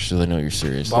 question marks so they know you're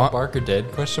serious. Bob Barker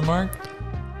dead? Question mark.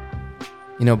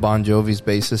 You know Bon Jovi's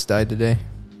bassist died today.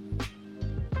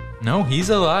 No, he's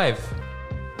alive.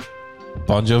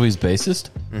 Bon Jovi's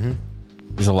bassist? Mm-hmm.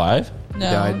 He's alive? no,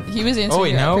 died. he was answering Oh,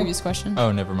 wait, your no? previous question.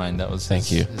 Oh, never mind. That was Thank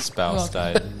his, you. His spouse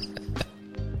You're died.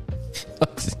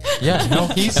 Yeah, no,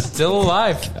 he's still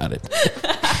alive. Got it.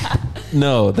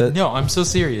 No, that No, I'm so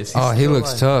serious. He's Oh, he still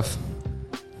looks alive. tough.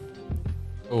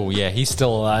 Oh yeah, he's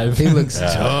still alive. He looks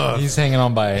tough. He's hanging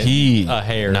on by he a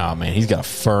hair. Nah, man, he's got a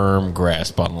firm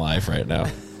grasp on life right now.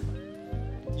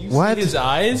 You What? See his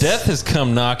eyes? Death has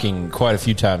come knocking quite a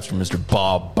few times for Mr.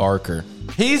 Bob Barker,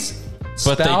 He's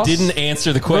but spouse? they didn't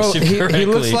answer the Bro, question he correctly.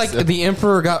 looks like so- the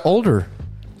emperor got older.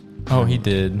 Oh, he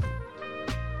did.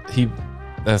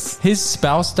 That's His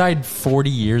spouse died 40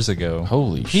 years ago.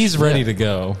 holy. He's shit. ready to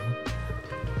go.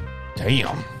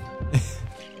 Damn.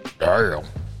 Damn.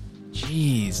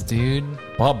 Jeez, dude.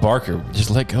 Bob Barker, just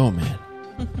let go, man.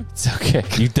 It's okay.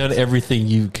 You've done everything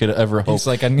you could ever hope. He's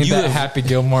like, I need You that have- Happy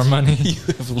Gilmore money. You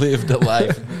have lived a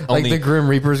life. Like only, the Grim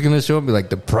Reaper is going to show up and be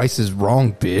like, the price is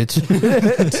wrong, bitch.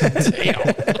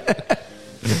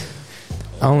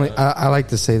 I like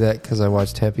to say that because I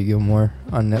watched Happy Gilmore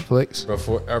on Netflix.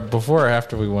 Before or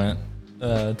after we went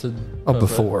to. Oh,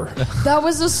 before. That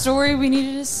was the story we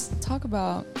needed to talk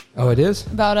about. Oh, it is?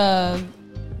 About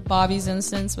Bobby's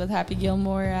instance with Happy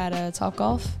Gilmore at Top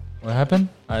Golf. What happened?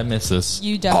 I missed this.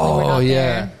 You definitely were Oh, not yeah.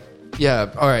 there.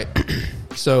 Yeah, all right.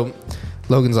 So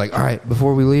Logan's like, all right,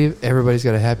 before we leave, everybody's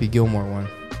got a Happy Gilmore one.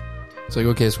 It's like,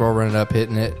 okay, so we're all running up,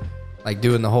 hitting it. like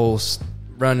doing the whole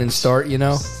run and start, you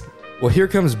know. Well, here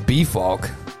comes B-Falk,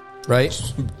 right?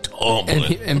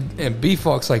 And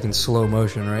B-Falk's like in slow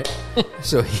motion, right?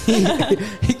 So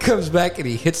he comes back and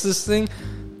he hits this thing,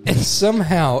 and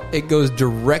somehow it goes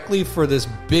directly for this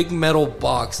big metal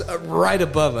box right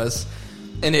above us,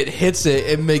 and it hits it.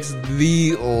 It makes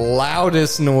the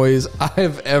loudest noise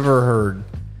I've ever heard.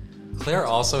 Claire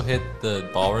also hit the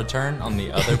ball return on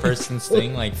the other person's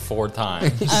thing like 4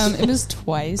 times. It was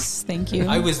twice. Thank you.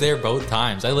 I was there both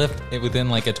times. I left it within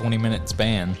like a 20-minute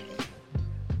span.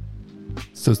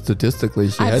 So statistically,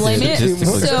 she I had blame to.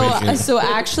 it. So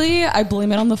actually, I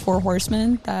blame it on the 4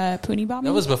 horsemen that Poonie bought me.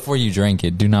 That was before you drank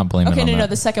it. Do not blame it on no. that.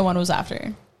 The second one was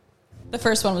after. The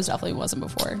first one wasn't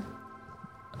before.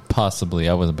 Possibly.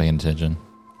 I wasn't paying attention.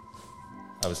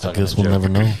 I guess we'll never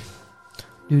know.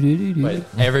 But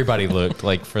everybody looked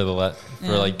like for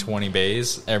like 20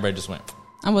 bays. Everybody just went.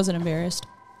 I wasn't embarrassed.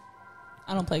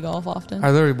 I don't play golf often.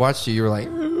 I literally watched you. You were like,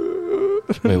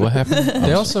 Wait, what happened?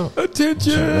 They also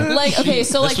attention. Like, okay,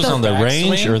 so This like was on the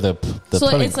range or the so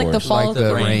putting it's like the course? fall, Like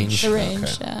the range. the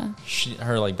range, yeah.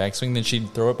 her like backswing, then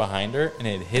she'd throw it behind her, and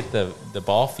it hit the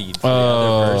ball feed for the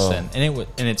other person,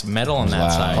 and it's metal on that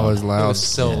loud. side. Oh, it was loud. It was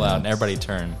so loud, and everybody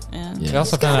turned. Yeah. We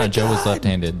also found out Joe was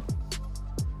left-handed.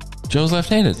 Joe's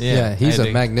left-handed. Yeah, he's I a had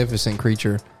to- magnificent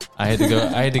creature. I had to go.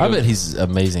 I bet he's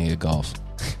amazing at golf.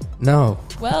 No.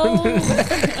 Well,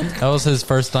 That was his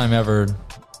first time ever.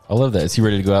 I love that. Is he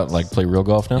ready to go out and like play real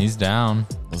golf now? He's down.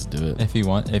 Let's do it. If you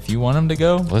want him to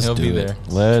go, Let's he'll do be it. there.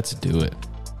 Let's do it.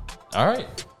 All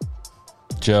right.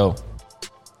 Joe,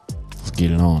 let's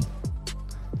get it on.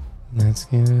 Let's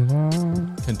get it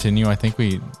on. Continue. I think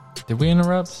did we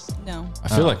interrupt? no. I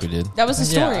feel like we did. That was the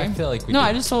story. Yeah, I feel like we No, did.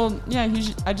 I just told him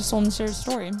to share the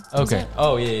story. That was Okay. it.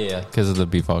 Oh yeah. Because of the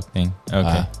B-Falk thing.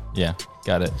 Okay. Yeah.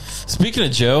 Got it. Speaking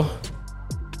of Joe,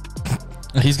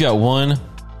 he's got one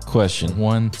question.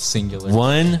 One singular.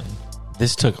 One.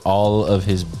 This took all of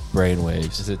his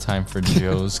brainwaves. Is it time for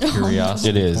Joe's curiosity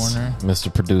It is, corner?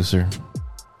 Mr. Producer.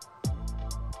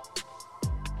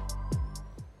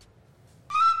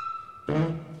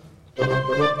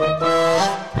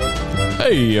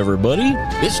 Hey, everybody.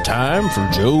 It's time for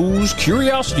Joe's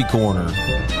Curiosity Corner.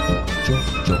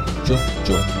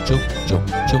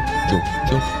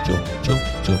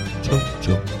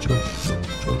 Joe.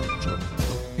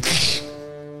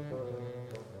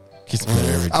 Gets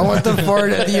better every I time. want the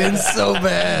fart at the end so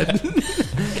bad.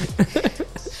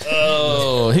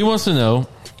 Oh, he wants to know,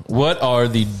 what are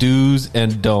the do's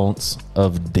and don'ts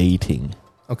of dating?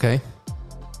 Okay.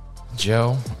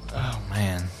 Joe. Oh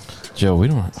man. Joe, we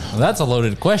don't. Well, that's a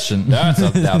loaded question. That's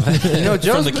a, You know, from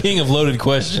Joe's the been, king of loaded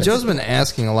questions. Joe's been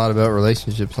asking a lot about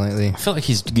relationships lately. I feel like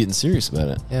he's getting serious about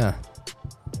it. Yeah.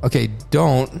 Okay,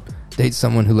 don't date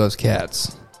someone who loves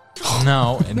cats.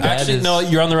 No, and that Actually, is- no,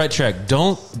 you're on the right track.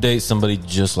 Don't date somebody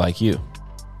just like you.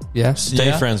 Yeah? Stay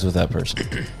Yeah. friends with that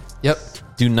person. Yep.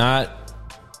 Do not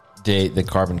date the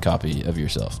carbon copy of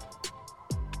yourself.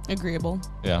 Agreeable.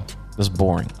 Yeah. That's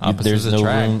boring. Opposites There's no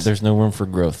attract. room. There's no room for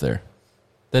growth there.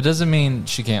 That doesn't mean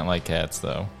she can't like cats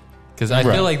though, because I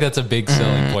Right. feel like that's a big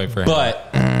selling point for him. But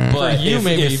you, if,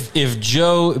 maybe- if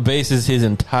Joe bases his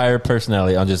entire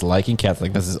personality on just liking cats,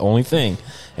 like that's his only thing,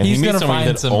 and He's he meets gonna somebody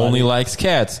find that somebody. only likes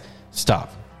cats,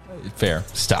 stop. fair.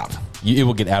 Stop. It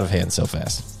will get out of hand so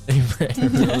fast. It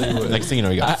really would. Next thing you know,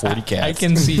 you got 40 cats. I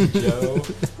can see Joe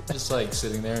just like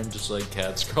sitting there and just like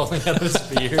cats crawling out of his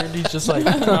beard. He's just like,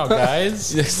 "Wow,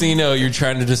 guys." Next thing you know, you're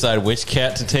trying to decide which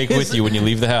cat to take with you when you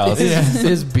leave the house.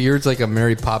 His beard's like a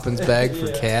Mary Poppins bag for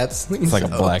cats. It's like a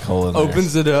black hole in there.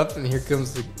 Opens it up, and here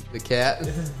comes the cat.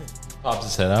 Pops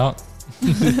his head out.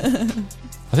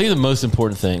 I think the most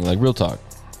important thing, like real talk,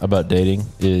 about dating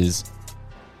is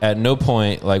at no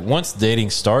point, like once dating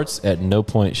starts, at no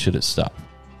point should it stop.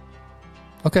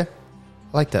 Okay.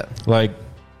 I like that. Like,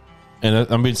 and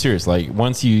I'm being serious. Like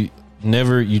once you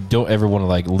don't ever want to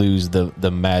like lose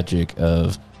the magic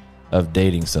of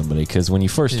dating somebody, because when you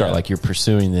first start, Yeah. like you're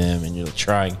pursuing them and you're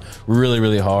trying really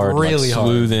really hard, Really like, hard.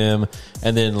 swoo them,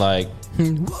 and then like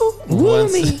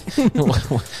Woo me.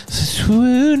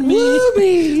 swoon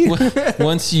me.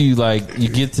 Once you like you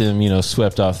get them,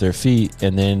 swept off their feet,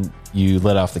 and then you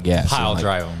let off the gas. Pile And, like,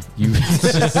 drive him. You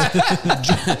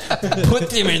put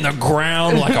them in the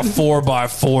ground like a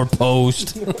 4x4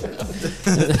 post.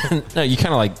 No, you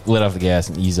kind of like let off the gas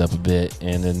and ease up a bit,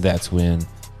 and then that's when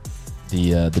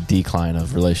the decline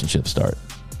of relationships start.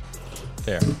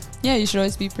 Fair. Yeah, you should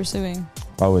always be pursuing.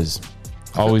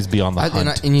 Always be on the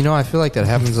hunt. And I feel like that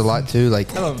happens a lot too.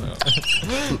 Like, I don't know.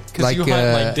 Because Like, you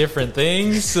hunt like different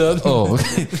things. So oh,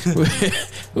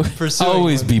 pursuing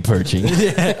always be perching.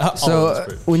 so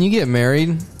when you get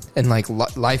married, and like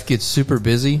life gets super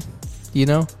busy, you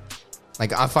know.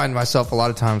 Like I find myself a lot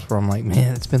of times where I'm like,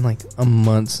 man, it's been like a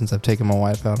month since I've taken my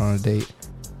wife out on a date.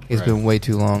 It's been way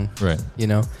too long, Right. You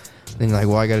know. Then you're like,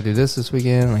 well, I got to do this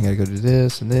weekend. I got to go do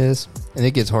this, and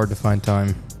it gets hard to find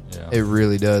time. Yeah. It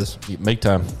really does. You make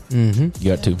time. Mm-hmm.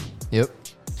 You got to. Yep.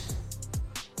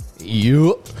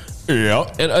 Yeah.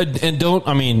 And don't,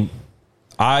 I mean,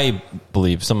 I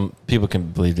believe, some people can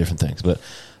believe different things, but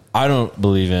I don't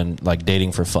believe in like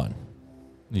dating for fun.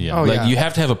 Yeah. Oh, Like yeah. you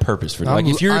have to have a purpose for it. Like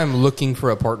if I'm looking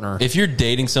for a partner. if you're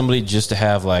dating somebody just to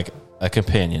have like a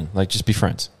companion, like just be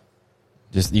friends.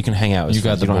 Just you can hang out. As You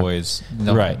got friends. the don't have- boys.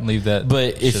 Don't right. Leave that.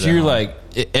 But if shit you're at home.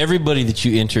 like everybody that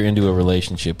you enter into a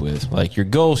relationship with, like your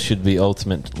goal should be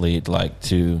ultimately like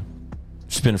to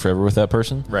spend forever with that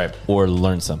person, Right. Or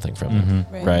learn something from them,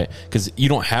 Right. right? Because you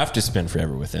don't have to spend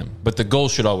forever with them, but the goal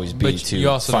should always be But to. you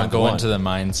also find don't go one. into the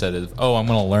mindset of, oh, I'm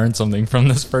going to learn something from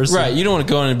this person. Right, you don't want to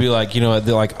go in and be like, you know,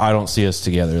 they're like, I don't see us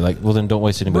together. Like, well, then don't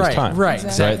waste anybody's Right, time. right,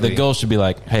 Exactly. The goal should be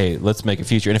like, hey, let's make a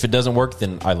future. And if it doesn't work,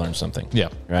 then I learned something. Yeah.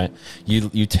 Right.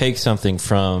 You take something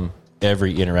from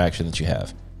every interaction that you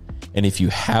have, and if you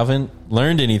haven't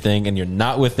learned anything and you're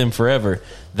not with them forever,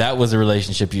 that was a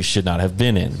relationship you should not have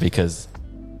been in. Because,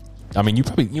 I mean, you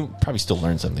probably still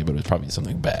learned something, but it was probably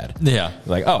something bad. Yeah.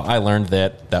 Like, oh, I learned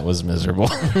that was miserable.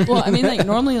 Well, I mean, like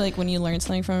normally, like when you learn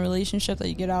something from a relationship that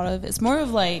you get out of, it's more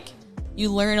of like you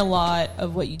learn a lot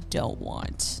of what you don't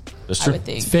want. That's I true. would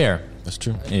think. It's fair. That's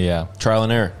true. Yeah. Trial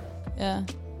and error. Yeah.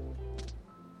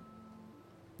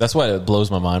 That's why it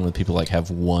blows my mind when people like have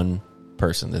one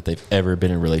person that they've ever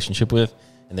been in a relationship with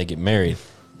and they get married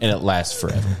and it lasts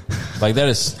forever. Like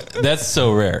that's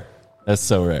so rare. That's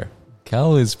so rare.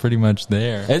 Cal is pretty much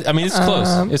there. I mean, it's close.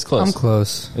 It's close. I'm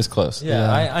close. It's close.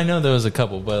 Yeah, Yeah. I know there was a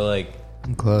couple, but like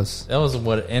I'm close. that was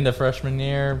what, end of freshman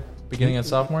year, beginning of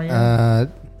sophomore year,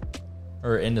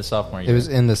 or into sophomore year. It was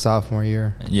in the sophomore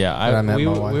year. Yeah, that I met we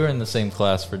my wife. were in the same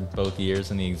class for both years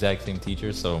and the exact same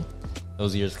teacher, so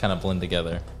those years kind of blend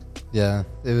together. Yeah,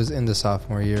 it was in the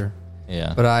sophomore year.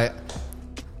 Yeah, But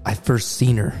I first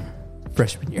seen her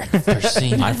freshman year.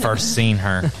 I first seen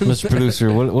her. Mr.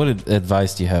 Producer, what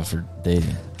advice do you have for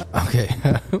dating? Okay,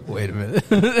 wait a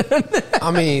minute.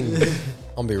 I mean,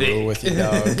 I'll be real with you,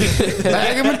 dog.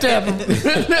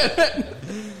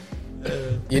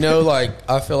 You know, like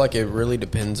I feel like it really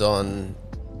depends on.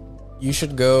 You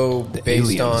should go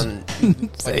based on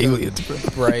like,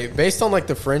 aliens, right? Based on like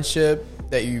the friendship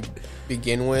that you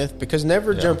begin with, because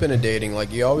never jump into dating.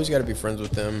 Like you always got to be friends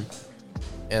with them,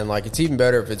 and like it's even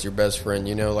better if it's your best friend.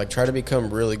 You know, like try to become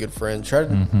really good friends. Try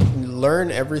to learn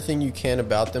everything you can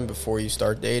about them before you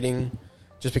start dating,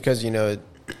 just because you know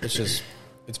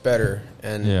it's better.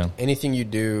 And anything you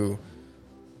do,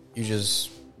 you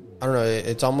just I don't know.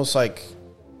 It's almost like.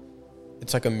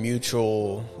 It's like a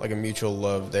mutual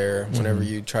love there whenever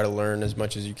you try to learn as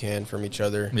much as you can from each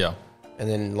other. Yeah, And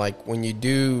then like when you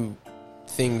do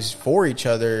things for each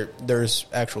other, there's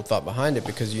actual thought behind it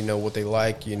because you know what they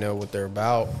like, you know what they're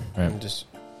about. Right. And just,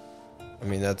 I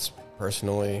mean, that's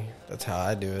how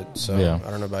I do it. So Yeah. I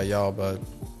don't know about y'all, but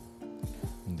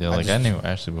yeah. Like I knew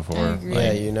Ashley before. I agree. yeah,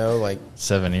 Like you know, like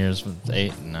 7 years,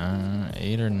 8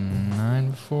 or 9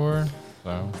 before.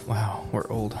 So Wow, we're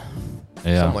old.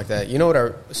 yeah, something like that. You know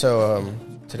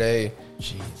what? Today,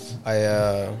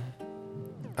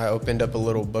 I opened up a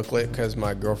little booklet because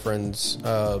my girlfriend's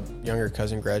younger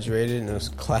cousin graduated and it was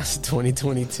class of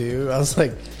 2022. I was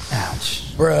like,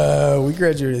 Ouch. bro, we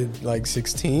graduated like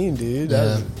 16, dude.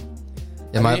 I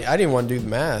didn't want to do the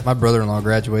math. My brother-in-law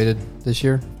graduated this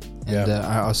year, and Yeah.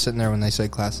 I was sitting there when they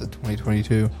said class of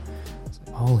 2022. I was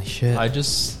like, holy shit, I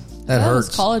just that was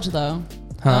hurts. college though.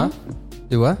 Huh? No?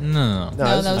 Do what? no. No, No, it's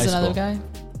that was high another school. guy.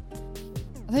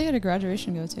 I thought you had a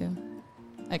graduation to go to,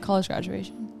 like college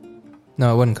graduation.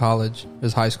 No, it wasn't college. It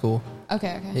was high school.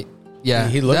 Okay. Yeah,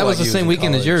 He looked that was like the he same was in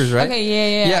weekend as college. yours, right?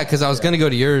 Okay, yeah. Yeah, because I was going to go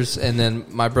to yours, and then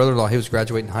my brother-in-law, he was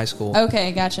graduating high school.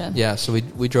 Okay, gotcha. Yeah, so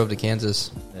we drove to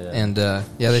Kansas, Yeah. and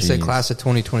they said Jeez. class of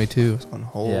 2022. I was going,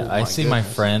 oh, Yeah, I see my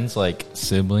friends like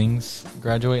siblings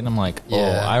graduate, and I'm like, oh,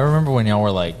 Yeah. I remember when y'all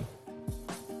were like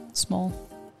Small.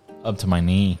 up to my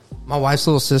knee. My wife's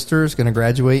little sister is going to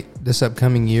graduate this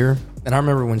upcoming year, and I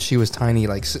remember when she was tiny,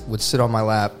 like would sit on my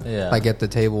lap, Yeah. like at the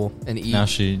table and eat, Now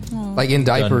she like in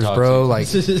diapers, talk bro. to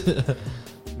Like, you.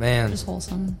 man, Just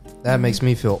wholesome. that makes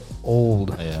me feel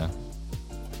old. Yeah.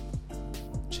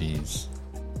 Jeez.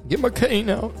 Get my cane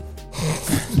out.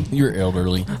 You're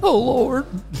elderly. Oh Lord.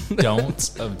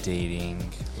 Don'ts of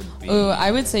dating would be Oh,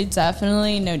 I would say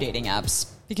definitely no dating apps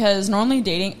Because normally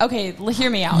dating... Okay, hear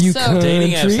me out. You So,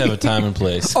 Dating apps have a time and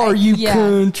place. Are you Yeah.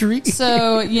 country?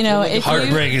 so if you...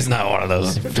 Heartbreak is not one of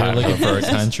those. If you're looking for a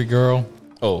country girl,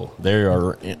 Oh, there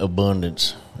are in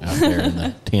abundance out there in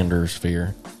the Tinder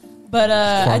sphere. But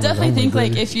I definitely only, think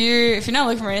like baby. if you're not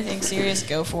looking for anything serious,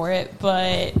 go for it.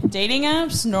 But dating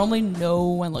apps, normally no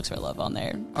one looks for love on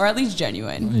there, or at least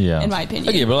genuine. Yeah. in my opinion.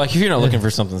 Okay, but like if you're not looking for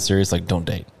something serious, like don't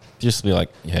date. Just be like,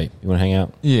 hey, you want to hang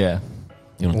out? yeah.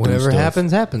 You wanna do Whatever stuff?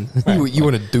 happens, happens. You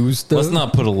want to do stuff? Let's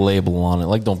not put a label on it.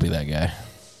 Like, don't be that guy.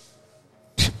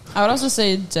 I would also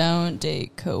say don't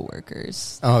date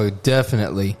coworkers. Oh,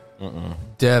 definitely.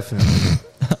 Definitely.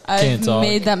 I've talk.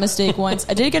 made that mistake once.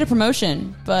 I did get a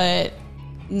promotion, but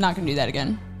I'm not gonna do that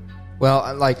again.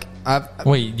 Well, like I've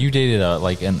Wait, you dated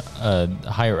a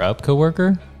higher up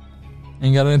coworker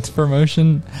and got into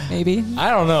promotion? Maybe I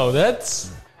don't know.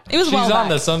 That's it was she's well on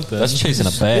back. to something. That's chasing a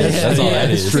bag. That's all that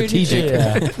is. strategic.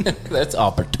 That's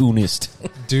opportunist.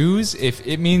 Dues. If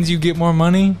it means you get more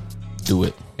money, Do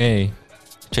it. hey,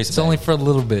 Chase it's a bag. only for a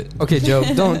little bit. Okay, Joe,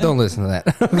 don't listen to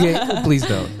that. Okay, please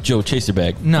don't. Joe, chase your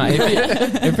bag. No,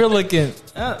 if you're looking,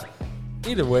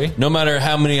 either way, No matter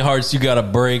how many hearts you got to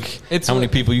break, It's how many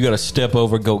what- people you got to step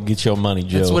over, go get your money,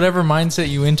 Joe. it's whatever mindset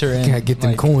you enter in. Gotta get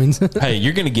them Like, coins. Hey,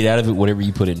 you're going to get out of it whatever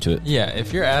you put into it. Yeah,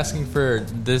 if you're asking for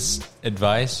this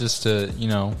advice just to,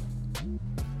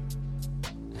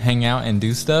 hang out and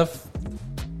do stuff,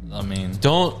 I mean,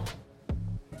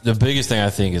 The biggest thing I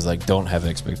think is like don't have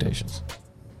expectations.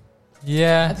 I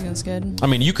yeah. think that's good. I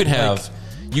mean, you can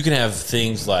have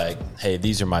things like, hey,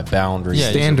 these are my boundaries. Yeah,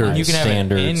 these are standards. my You can have an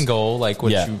standards. end goal, like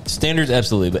what Yeah, you. standards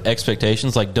absolutely, but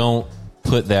expectations, like don't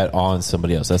put that on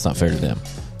somebody else. That's not fair to them,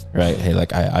 right? Hey,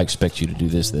 like I expect you to do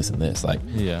this, this, and this. Like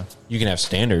Yeah. you can have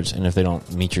standards, and if they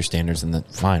don't meet your standards, then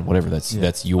fine, whatever.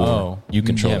 That's your you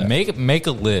control yeah, that. Make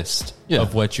a list Yeah.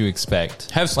 of what you expect.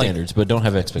 Have Like, standards, but don't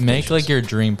have expectations. make like your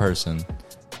dream person,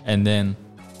 and then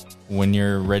when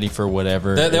you're ready for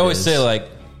whatever, They it always is- say like,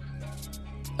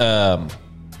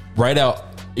 write out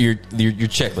your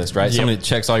checklist, right? Yep. Somebody that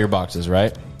checks all your boxes,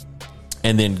 right?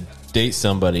 And then date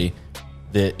somebody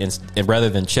that, and rather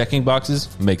than checking boxes,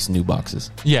 makes new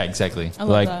boxes. yeah, exactly. I love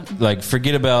Like, that. like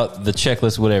forget about the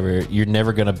checklist, whatever. You're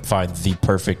never gonna find the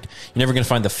perfect. You're never gonna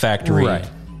find the factory Right.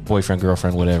 boyfriend,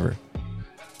 girlfriend, whatever.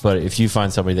 But if you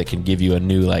find somebody that can give you a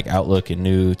new like outlook and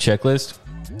new checklist,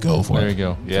 go for There it. you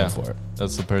go. Yeah, for it.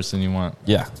 that's the person you want.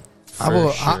 Yeah.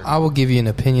 I will give you an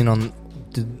opinion on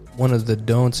one of the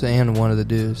don'ts and one of the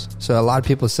do's. So a lot of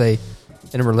people say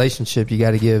in a relationship you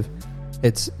got to give.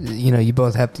 It's you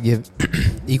both have to give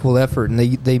equal effort, and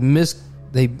they misuse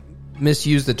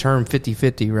the term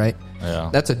 50-50, right? Yeah.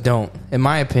 That's a don't. In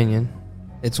my opinion,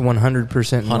 it's 100%,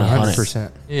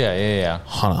 100%. Yeah.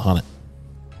 Hunt.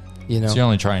 So you're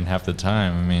only trying half the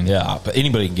time. I mean, Yeah, but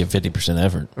anybody can give 50%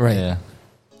 effort. right. yeah.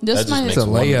 This That just might makes a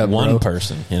layup, one bro.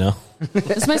 person,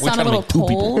 this might sound a trying to little make two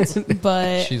people. cold,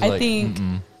 but She's I like, think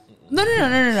no.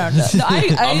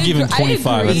 I'm giving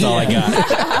 25. That's all I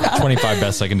got. 25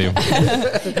 best I can do.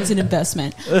 It's an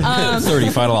investment. 30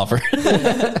 final offer.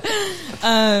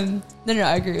 No,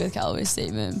 I agree with Callaway's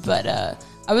statement, but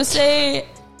I would say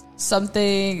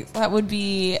something that would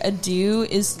be a do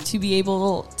is to be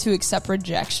able to accept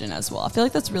rejection as well. I feel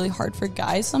like that's really hard for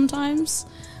guys sometimes,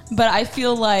 but I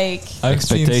feel like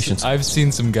Expectations. I've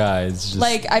seen some guys just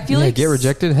I feel like get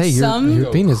rejected. Hey, some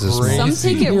your penis is small. some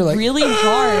take it You're like, really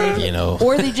hard,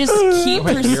 or they just keep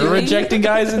pursuing. you're rejecting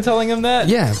guys and telling them that.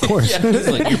 yeah, of course.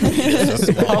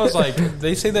 I was like,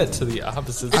 they say that to the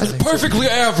opposite. That's perfectly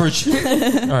average. All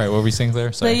right, what were we saying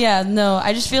there? Sorry. But yeah, no,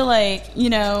 I just feel like,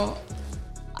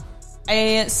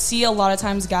 I see a lot of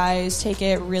times guys take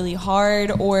it really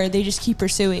hard or they just keep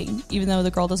pursuing even though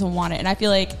the girl doesn't want it. And I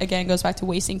feel like, again, it goes back to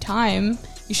wasting time.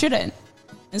 You shouldn't.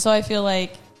 And so I feel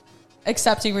like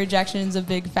accepting rejection is a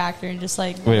big factor and just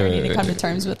like learning to come to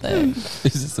terms with it.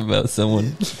 Is this about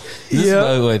someone? This is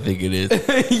about who I think it is.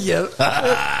 Yep.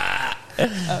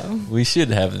 We should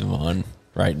have them on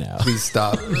right now. Please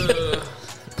stop.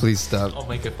 Please stop. I'll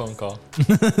make a phone call.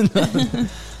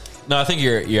 No, I think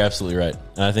you're absolutely right.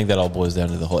 And I think that all boils down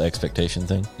to the whole expectation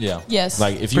thing. Yeah. Yes.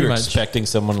 Like if Pretty you're much. expecting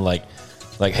someone like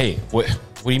hey, what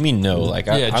do you mean no? Like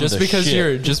Yeah, I'm just the because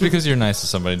shit. you're nice to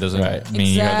somebody doesn't Right.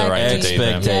 mean you have the right to date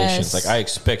them. Expectations. Yes. Like I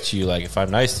expect you, like if I'm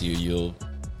nice to you, you'll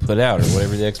put out or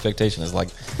whatever the expectation is. Like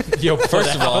Yo,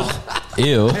 first of all,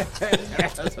 ew.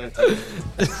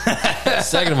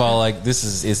 Second of all, like it's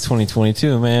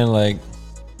 2022, man. Like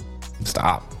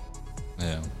stop.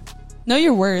 Yeah. Know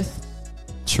your worth.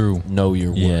 True. Know your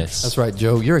worth. Yes. That's right,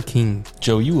 Joe. You're a king.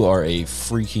 Joe, you are a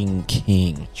freaking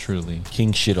king. Truly.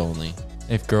 King shit only.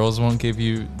 If girls won't give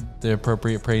you the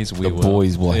appropriate praise, we The will.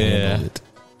 boys will Yeah. handle it.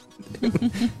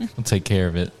 We'll take care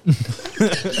of it.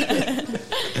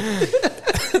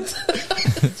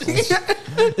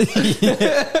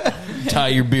 Tie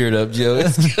your beard up, Joe.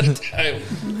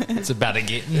 It's about to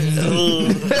get.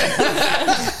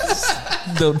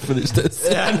 Don't finish this.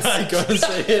 I'm not going to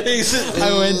say it.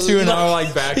 I went to an hour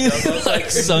like back up. I was like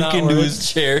Sunk into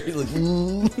his chair. He's like,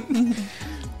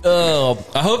 oh,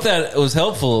 I hope that was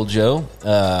helpful, Joe.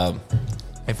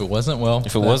 If it wasn't, well,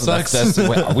 If it wasn't, that's the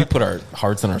way we put our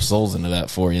hearts and our souls into that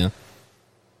for you.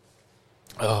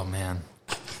 Oh man.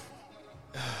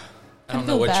 I don't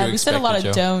feel know what bad. you We said a lot expected,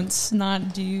 of Joe. don'ts,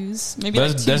 not do's. Maybe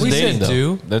That's, like that's two. We said dating, though.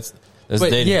 do. That's But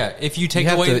dating. yeah, if you take You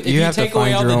have away to- if you you have to take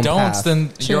away find all your the own don'ts, path. then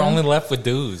True. you're only left with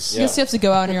do's. I guess you have to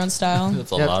go out in your own style.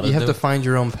 That's a You lot have, of you have do. to find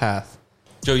your own path.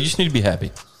 Joe, you just need to be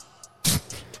happy.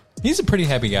 He's a pretty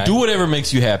happy guy. Do whatever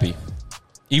makes you happy.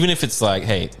 Even if it's like,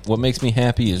 hey, what makes me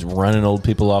happy is running old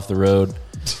people off the road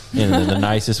in the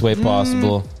nicest way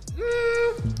possible.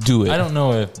 Do it. I don't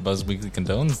know if Buzz Weekly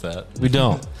condones that. We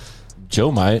don't.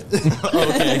 Joe might.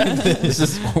 Okay.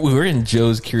 We're in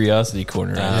Joe's curiosity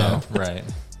corner right now. Right.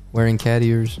 Wearing cat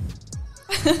ears.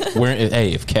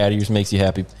 Hey, if cat ears makes you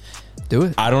happy, Do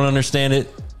it. I don't understand it.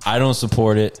 I don't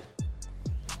support it.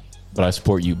 But I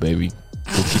support you, baby.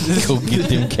 Go get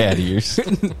them cat ears.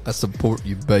 I support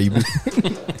you, baby.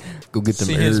 Go get them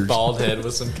See ears. his bald head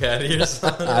with some cat ears.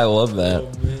 I love that.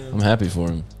 I'm happy for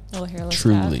him. Little hairless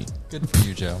Truly. Good for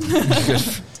you, Joe.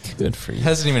 Good for you.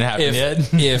 Hasn't even happened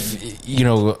yet. If you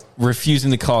know,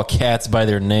 refusing to call cats by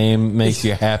their name makes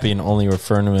you happy and only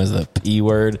referring to them as a P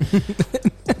word,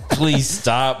 please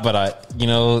stop. But at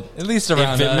least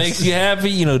around if it us. makes you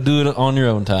happy, do it on your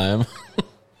own time.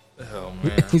 Oh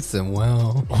man. He said,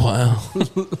 "Wow, Wow.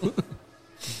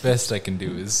 Best I can do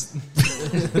is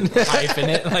hyping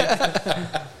it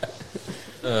like.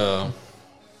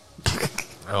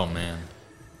 Oh man.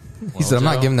 He said, "I'm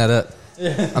not giving that up.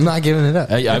 I'm not giving it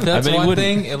up." I If that's bet he one wouldn't.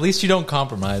 thing. At least you don't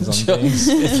compromise on Joe, things.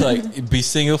 it's like be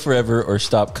single forever or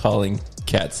stop calling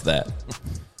cats that.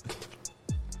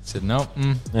 Said nope.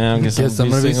 Yeah, I guess I'm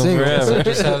gonna be single forever.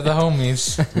 Just have the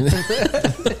homies.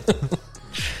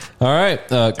 All right,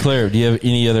 Claire, do you have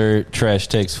any other trash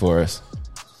takes for us?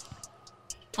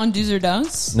 On do's or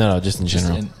don'ts? No, just in Just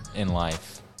general. in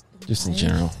life. Just in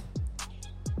general.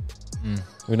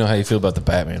 We know how you feel about the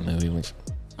Batman movie. Which,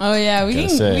 Oh yeah, we Gotta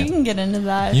can say. we can get into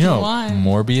that if You you know, want.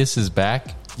 Morbius is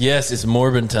back. yes, it's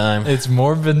Morbin time. It's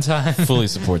Morbin time. Fully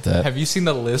support that. Have you seen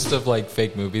the list of like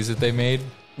fake movies that they made?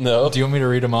 No. Do you want me to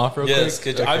read them off real Yes,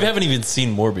 quick? I haven't even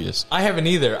seen Morbius. I haven't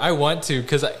either. I want to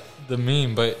because the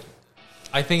meme, but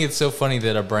I think it's so funny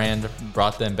that a brand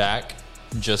brought them back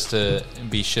just to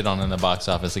be shit on in the box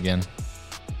office again.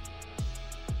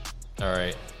 All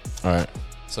right. All right.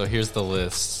 So here's the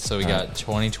list. So we got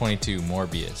 2022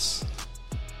 Morbius.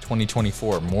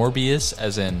 2024 Morbius,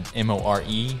 as in More.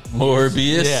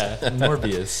 Morbius? Yeah,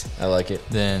 Morbius. I like it.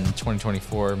 Then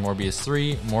 2024 Morbius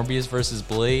 3, Morbius versus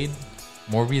Blade,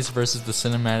 Morbius versus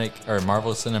the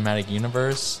Marvel Cinematic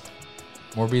Universe,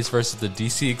 Morbius versus the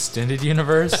DC Extended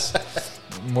Universe,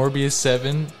 Morbius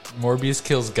 7, Morbius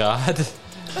Kills God,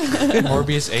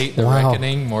 Morbius 8, The Wow.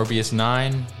 Reckoning, Morbius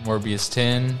 9, Morbius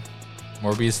 10,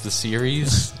 Morbius the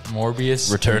Series, Morbius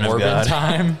Return of Morbin God.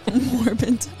 Time,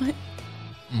 Morbid time.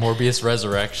 Morbius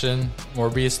Resurrection,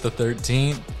 Morbius the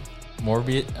 13th,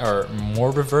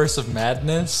 Morbiverse of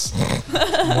Madness,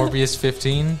 Morbius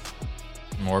 15,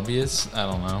 Morbius, I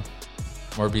don't know,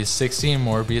 Morbius 16,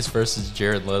 Morbius versus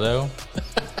Jared Leto,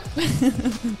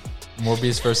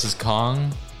 Morbius versus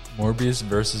Kong, Morbius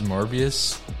versus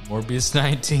Morbius, Morbius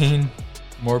 19,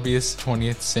 Morbius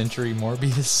 20th Century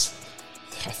Morbius.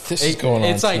 This is going on.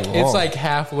 It's like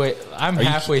halfway. I'm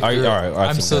halfway through. all right, I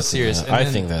I'm think so that's serious. enough. And I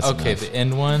then- think that's okay. enough. The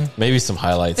end one. Maybe some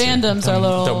highlights. here. Fandoms are a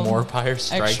little. The Morpire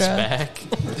Strikes extra. Back.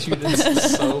 Dude,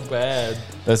 it's so bad.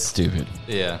 That's stupid.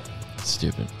 Yeah.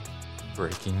 Stupid.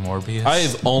 Breaking Morbius.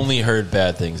 I've only heard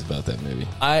bad things about that movie.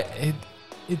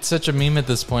 It's such a meme at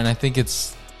this point. I think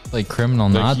it's like criminal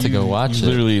not to go watch you it.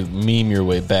 literally meme your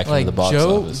way back Like into the box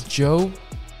Joe, office. Joe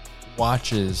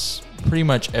watches pretty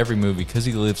much every movie because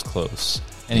he lives close,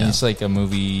 and Yeah. he's like a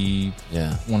movie.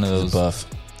 Yeah, One of He's a those buff.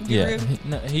 Yeah,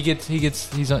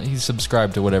 he's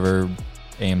subscribed to whatever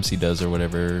AMC does or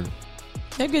whatever.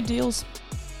 They have good deals.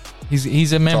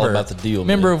 He's a member. all about the deal,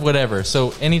 Member man. of whatever.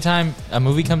 So anytime a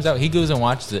movie comes out, he goes and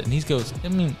watches it, and he goes, I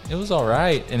mean, it was all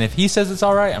right. And if he says it's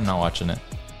all right, I'm not watching it.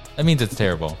 That means it's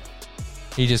terrible.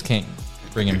 He just can't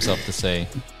bring himself to say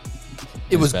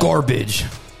It was bad. garbage.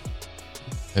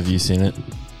 Have you seen it?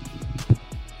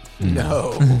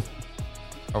 No.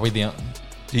 Are we the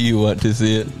Do you want to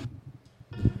see it?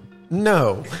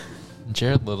 No.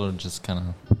 Jared Little just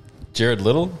kind of Jared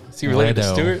Little? Is he related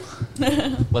to Leto.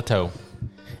 Stewart? Leto.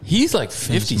 He's like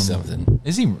 50 something.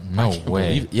 Is he? No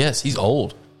way. Yes, he's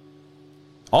old.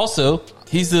 Also,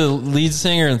 he's the lead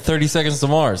singer in 30 Seconds to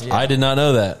Mars. I did not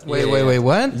know that. Wait,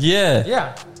 what? Yeah.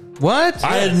 Yeah. What?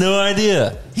 I had no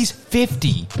idea. He's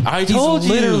 50. I He's told you.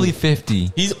 literally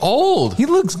 50. He's old. He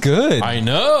looks good. I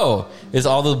know. It's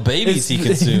all the babies he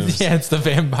consumes. Yeah, it's the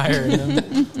vampire in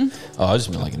him. Oh, I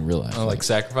just meant like in real life. Oh, like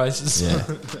sacrifices? Yeah.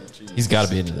 He's got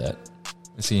to be into that.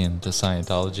 Is he into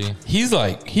Scientology? He's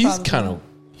Probably.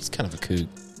 kind of a kook.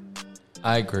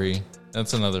 I agree.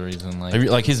 That's another reason.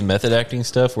 Like his method acting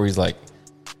stuff where he's like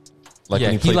yeah,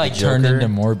 when he played like the turned Joker, into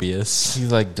Morbius.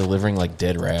 he's like delivering like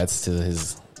dead rats to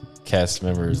his cast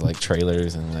members, like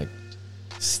trailers, and like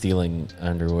stealing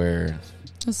underwear.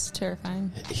 This is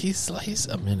terrifying. He's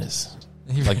a menace.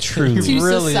 He Like truly, To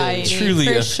really society, truly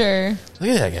for a- sure. Look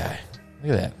at that guy.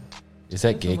 Look at that. Is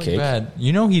that gay Look cake? bad.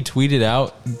 You know, he tweeted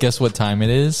out, guess what time it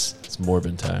is? It's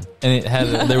Morbin time. And it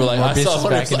had, they were like, I Morbius saw is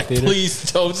one. back It's in like, theater.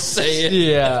 please don't say it.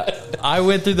 Yeah. I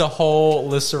went through the whole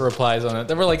list of replies on it.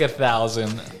 There were like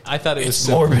 1,000. I thought it was It's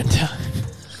simple. Morbin time.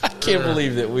 I can't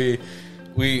believe that we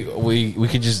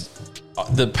could just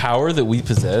the power that we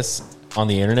possess on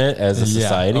the internet as a Yeah.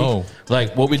 society. Oh.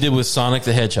 Like what we did with Sonic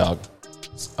the Hedgehog.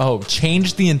 Oh,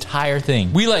 change the entire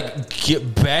thing. We like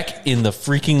get back in the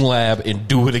freaking lab and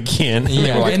do it again.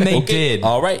 Yeah, We're like, and they okay, did.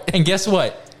 All right. And guess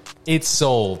what? It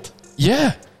sold.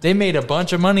 Yeah. They made a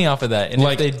bunch of money off of that. And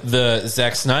Like if they, the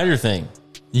Zack Snyder thing.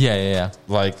 yeah.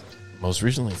 Like most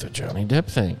recently the Johnny Depp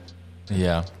thing.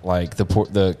 Yeah. Like the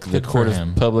Good court for of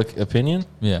him. public opinion.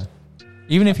 Yeah.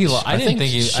 Even if he lost, I didn't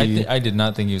think she- I did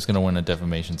not think he was going to win a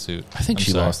defamation suit. I think I'm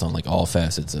she sorry. lost on like all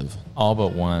facets of. all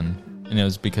but one. And it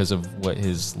was because of what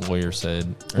his lawyer said.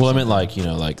 or Well, I something. meant like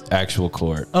like actual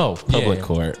court. Oh, public yeah.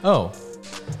 court. Oh,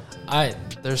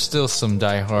 there's still some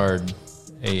diehard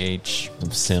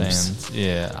Some simps. fans.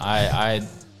 Yeah,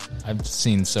 I've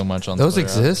seen so much on Those Twitter.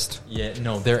 exist? Yeah,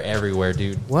 no, they're everywhere,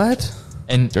 dude. What?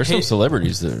 And There's some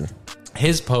celebrities that are.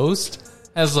 his post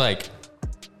has like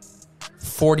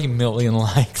 40 million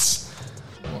likes,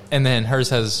 and then hers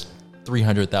has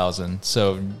 300,000.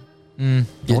 So, I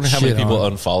wonder how many shit people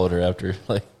on. unfollowed her after.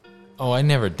 Like, oh, I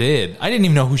never did. I didn't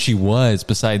even know who she was.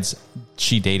 Besides,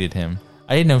 she dated him.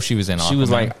 I didn't know she was in. she was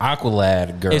Aquaman. like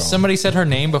Aqualad girl. If somebody said her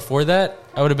name before that,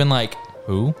 I would have been like,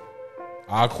 who?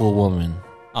 Aqua woman,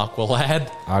 Aqualad?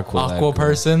 Aqualad Aqua girl.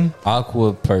 person?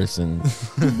 Aqua person,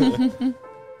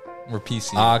 We're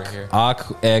PC over here.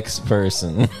 Aqu X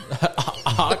person.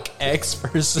 Aqu X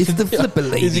person. It's the flipper You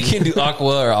lady. can't do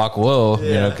Aqua or Aquo,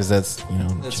 you know, because that's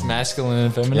That's masculine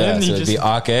and feminine. yeah. You So it'd be just-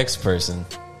 Aqu X person.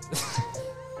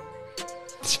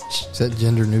 Is that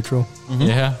gender neutral?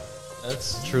 Yeah.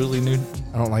 That's truly new.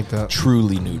 I don't like that.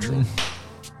 Truly neutral.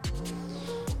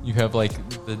 You have like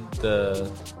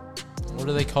the what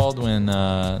are they called when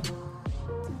the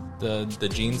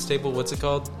jeans table? What's it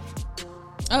called?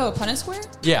 Oh, Punnett Square?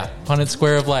 Yeah, Punnett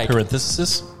Square of like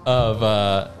Parenthesis.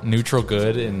 of neutral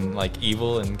good and like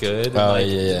evil and good. And, Oh, like,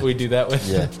 yeah. we do that with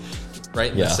Yeah.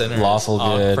 right in Yeah, the center. lawful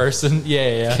Odd good. person.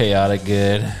 Yeah. Chaotic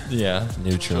good. Yeah.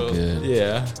 Neutral good.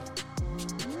 Yeah.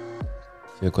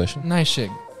 You have a question? Nice shit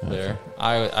there.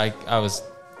 I was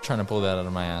trying to pull that out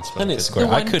of my ass. But I Punnett couldn't. Square.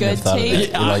 The I one couldn't have good thought of take.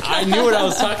 it. Like I knew what I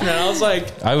was talking about. I was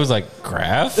like, I was like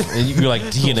graph, and you were like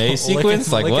DNA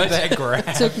sequence. Like look what? at that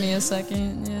graph. Took me a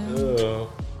second, yeah.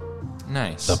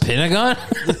 Nice. The Pentagon?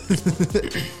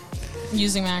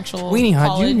 Using my actual Weenie Hot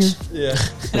college Jr. Yeah.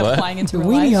 and What? applying it to real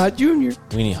Weenie life. Hot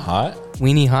Jr. Weenie Hot?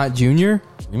 Weenie Hot Jr.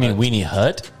 You mean Weenie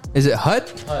Hut? Is it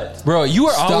Hut? Bro, you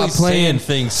are Stop always playing. saying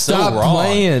things so Stop wrong.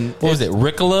 playing. What was it?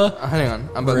 Ricola? Hang on.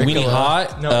 I'm about Weenie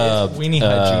Hot? No, it's Weenie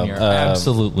Hut Jr.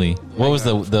 Absolutely. What was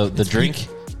the drink?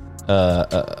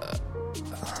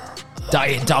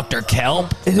 Diet Dr.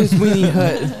 Kelp. It is Weenie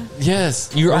Hut.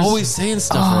 Yes. You're always saying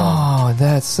stuff wrong. Oh,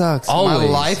 that sucks. Always.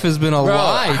 My life has been a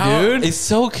lie, how- dude. It's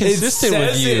so consistent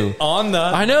with you. on the.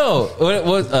 I know. What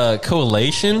was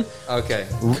collation? Okay.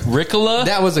 Ricola?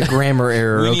 That was a grammar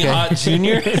error, Weenie okay? Hot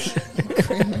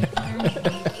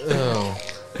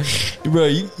Jr.? Bro,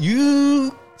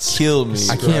 you kill me.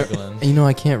 I can't, Struggling. you know,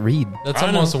 I can't read. That's I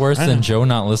almost know, worse I than know. Joe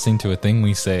not listening to a thing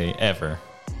we say ever.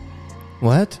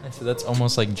 What? I said that's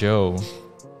almost like Joe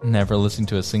never listening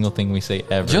to a single thing we say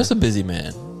ever. Just a busy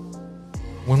man.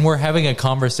 when we're having a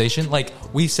conversation, like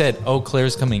we said, "Oh,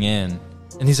 Claire's coming in,"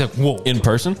 and he's like, "Whoa." In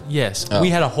person? Yes, Oh. we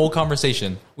had a whole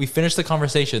conversation. We finished the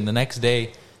conversation. The next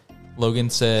day, Logan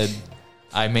said,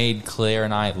 "I made Claire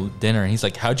and I dinner." And he's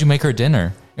like, "How'd you make her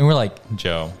dinner?" And we're like,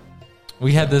 "Joe."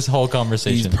 We had this whole He's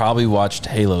conversation. probably watched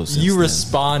Halo since You then.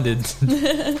 responded.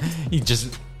 He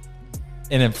just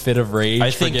in a fit of rage, I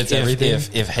think forgets if, everything.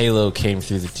 if Halo came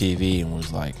through the TV and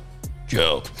was like,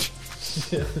 Joe,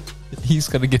 He's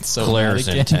gonna get so Claire's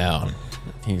mad in again. town.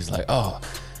 He's like, oh,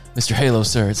 Mr. Halo,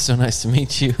 sir, it's so nice to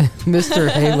meet you. Mr.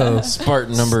 Halo.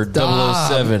 Spartan number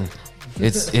Stop. 007.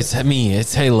 It's me.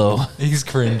 It's Halo. He's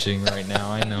cringing right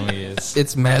now. I know he is.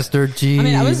 It's Master G. I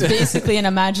mean, I was basically an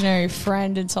imaginary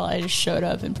friend until I just showed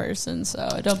up in person, so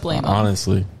I don't blame him.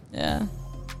 Honestly, Yeah.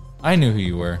 I knew who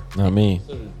you were. not me.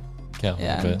 Calvin,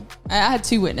 Yeah. but I had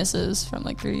 2 witnesses from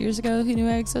like 3 years ago who knew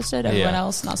I existed. Everyone Yeah.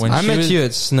 else, not so When much. I met was- you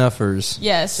at Snuffers.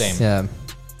 Yes. Same. Yeah.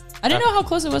 I didn't know how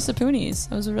close it was to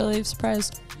Poonies. I was really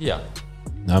surprised. yeah,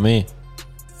 Not me.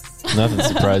 Nothing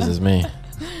surprises me.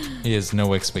 he has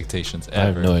no expectations I have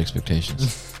ever. no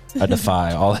expectations. I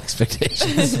defy all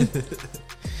expectations.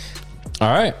 All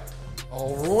right.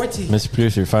 Alrighty. Mr.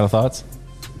 Producer, final thoughts?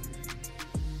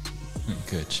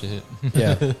 Good shit.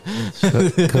 Yeah.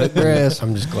 Cut grass.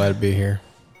 I'm just glad to be here.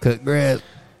 Cut grass.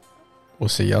 We'll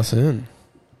see y'all soon.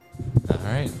 All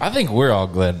right. I think we're all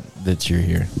glad that you're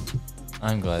here.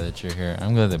 I'm glad that you're here.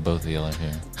 I'm glad that both of y'all are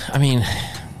here. I mean,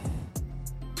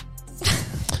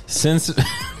 since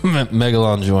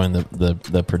Megalon joined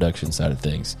the production side of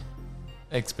things,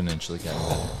 Exponentially got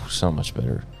better. so much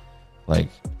better. Like,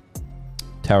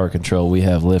 tower control, we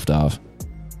have liftoff.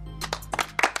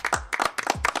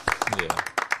 Yeah.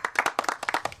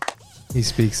 He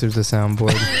speaks. There's a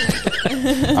soundboard.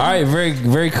 All right, very,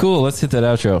 very cool. Let's hit that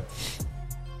outro.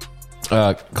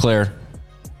 Claire,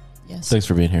 Yes. thanks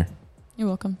for being here. You're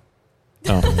welcome.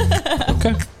 Oh.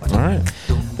 Okay. All right.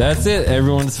 That's it.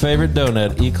 Everyone's favorite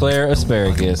donut, Éclair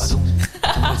Asparagus.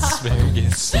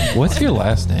 Asparagus. What's your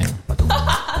last name?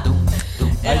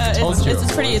 Yeah, told it's, you.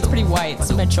 it's pretty white.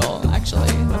 It's Mitchell, actually.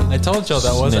 I told y'all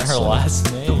that wasn't her Schnitzel.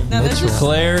 last name. No, this is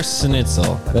Claire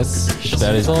Schnitzel. That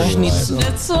is pretty nice.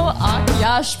 Schnitzel. Ach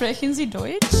ja, sprechen Sie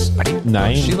Deutsch?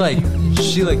 Nine. She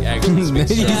actually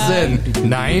speaks. He said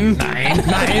 9.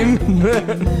 9.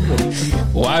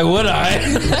 Why would I?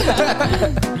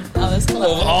 Oh, that's Of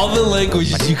close. all the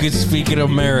languages you could speak in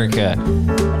America.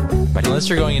 Unless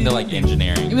you're going into like It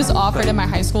engineering. was offered in my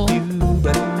high school.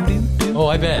 Oh,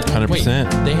 I bet. 100%. Wait,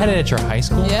 they had it at your high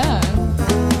school? Yeah.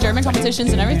 German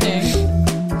competitions and everything.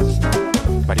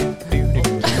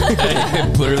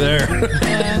 Put her there.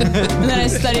 And then I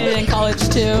studied it in college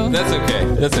too. That's okay.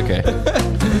 That's okay.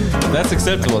 That's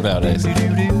acceptable nowadays.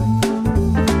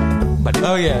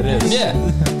 Oh, yeah, it is. Yeah.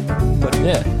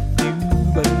 Yeah.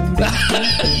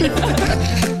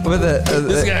 With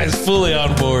This guy is fully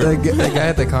on board. the guy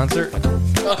at the concert.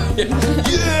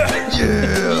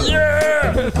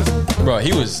 Bro,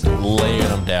 he was laying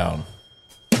him down.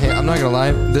 Hey, I'm not gonna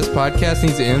lie. This podcast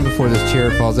needs to end before this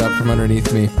chair falls out from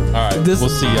underneath me. All right, This, we'll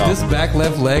see y'all. This back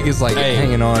left leg is like Hey.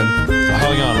 hanging on.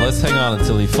 Hang on. Let's hang on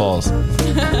until he falls.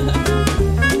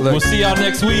 We'll see y'all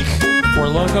next week. For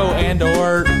Loco and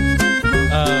or...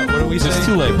 what do we say? It's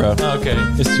too late, bro. Okay.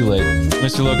 It's too late.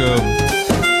 Mr. Loco,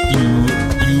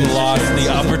 you lost the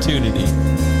opportunity.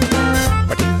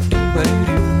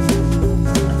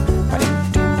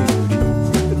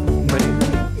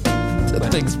 That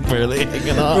thing's barely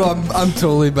hanging on. Bro, I'm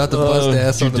totally about to bust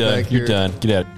ass you're on the done. back here. You're done. Get out.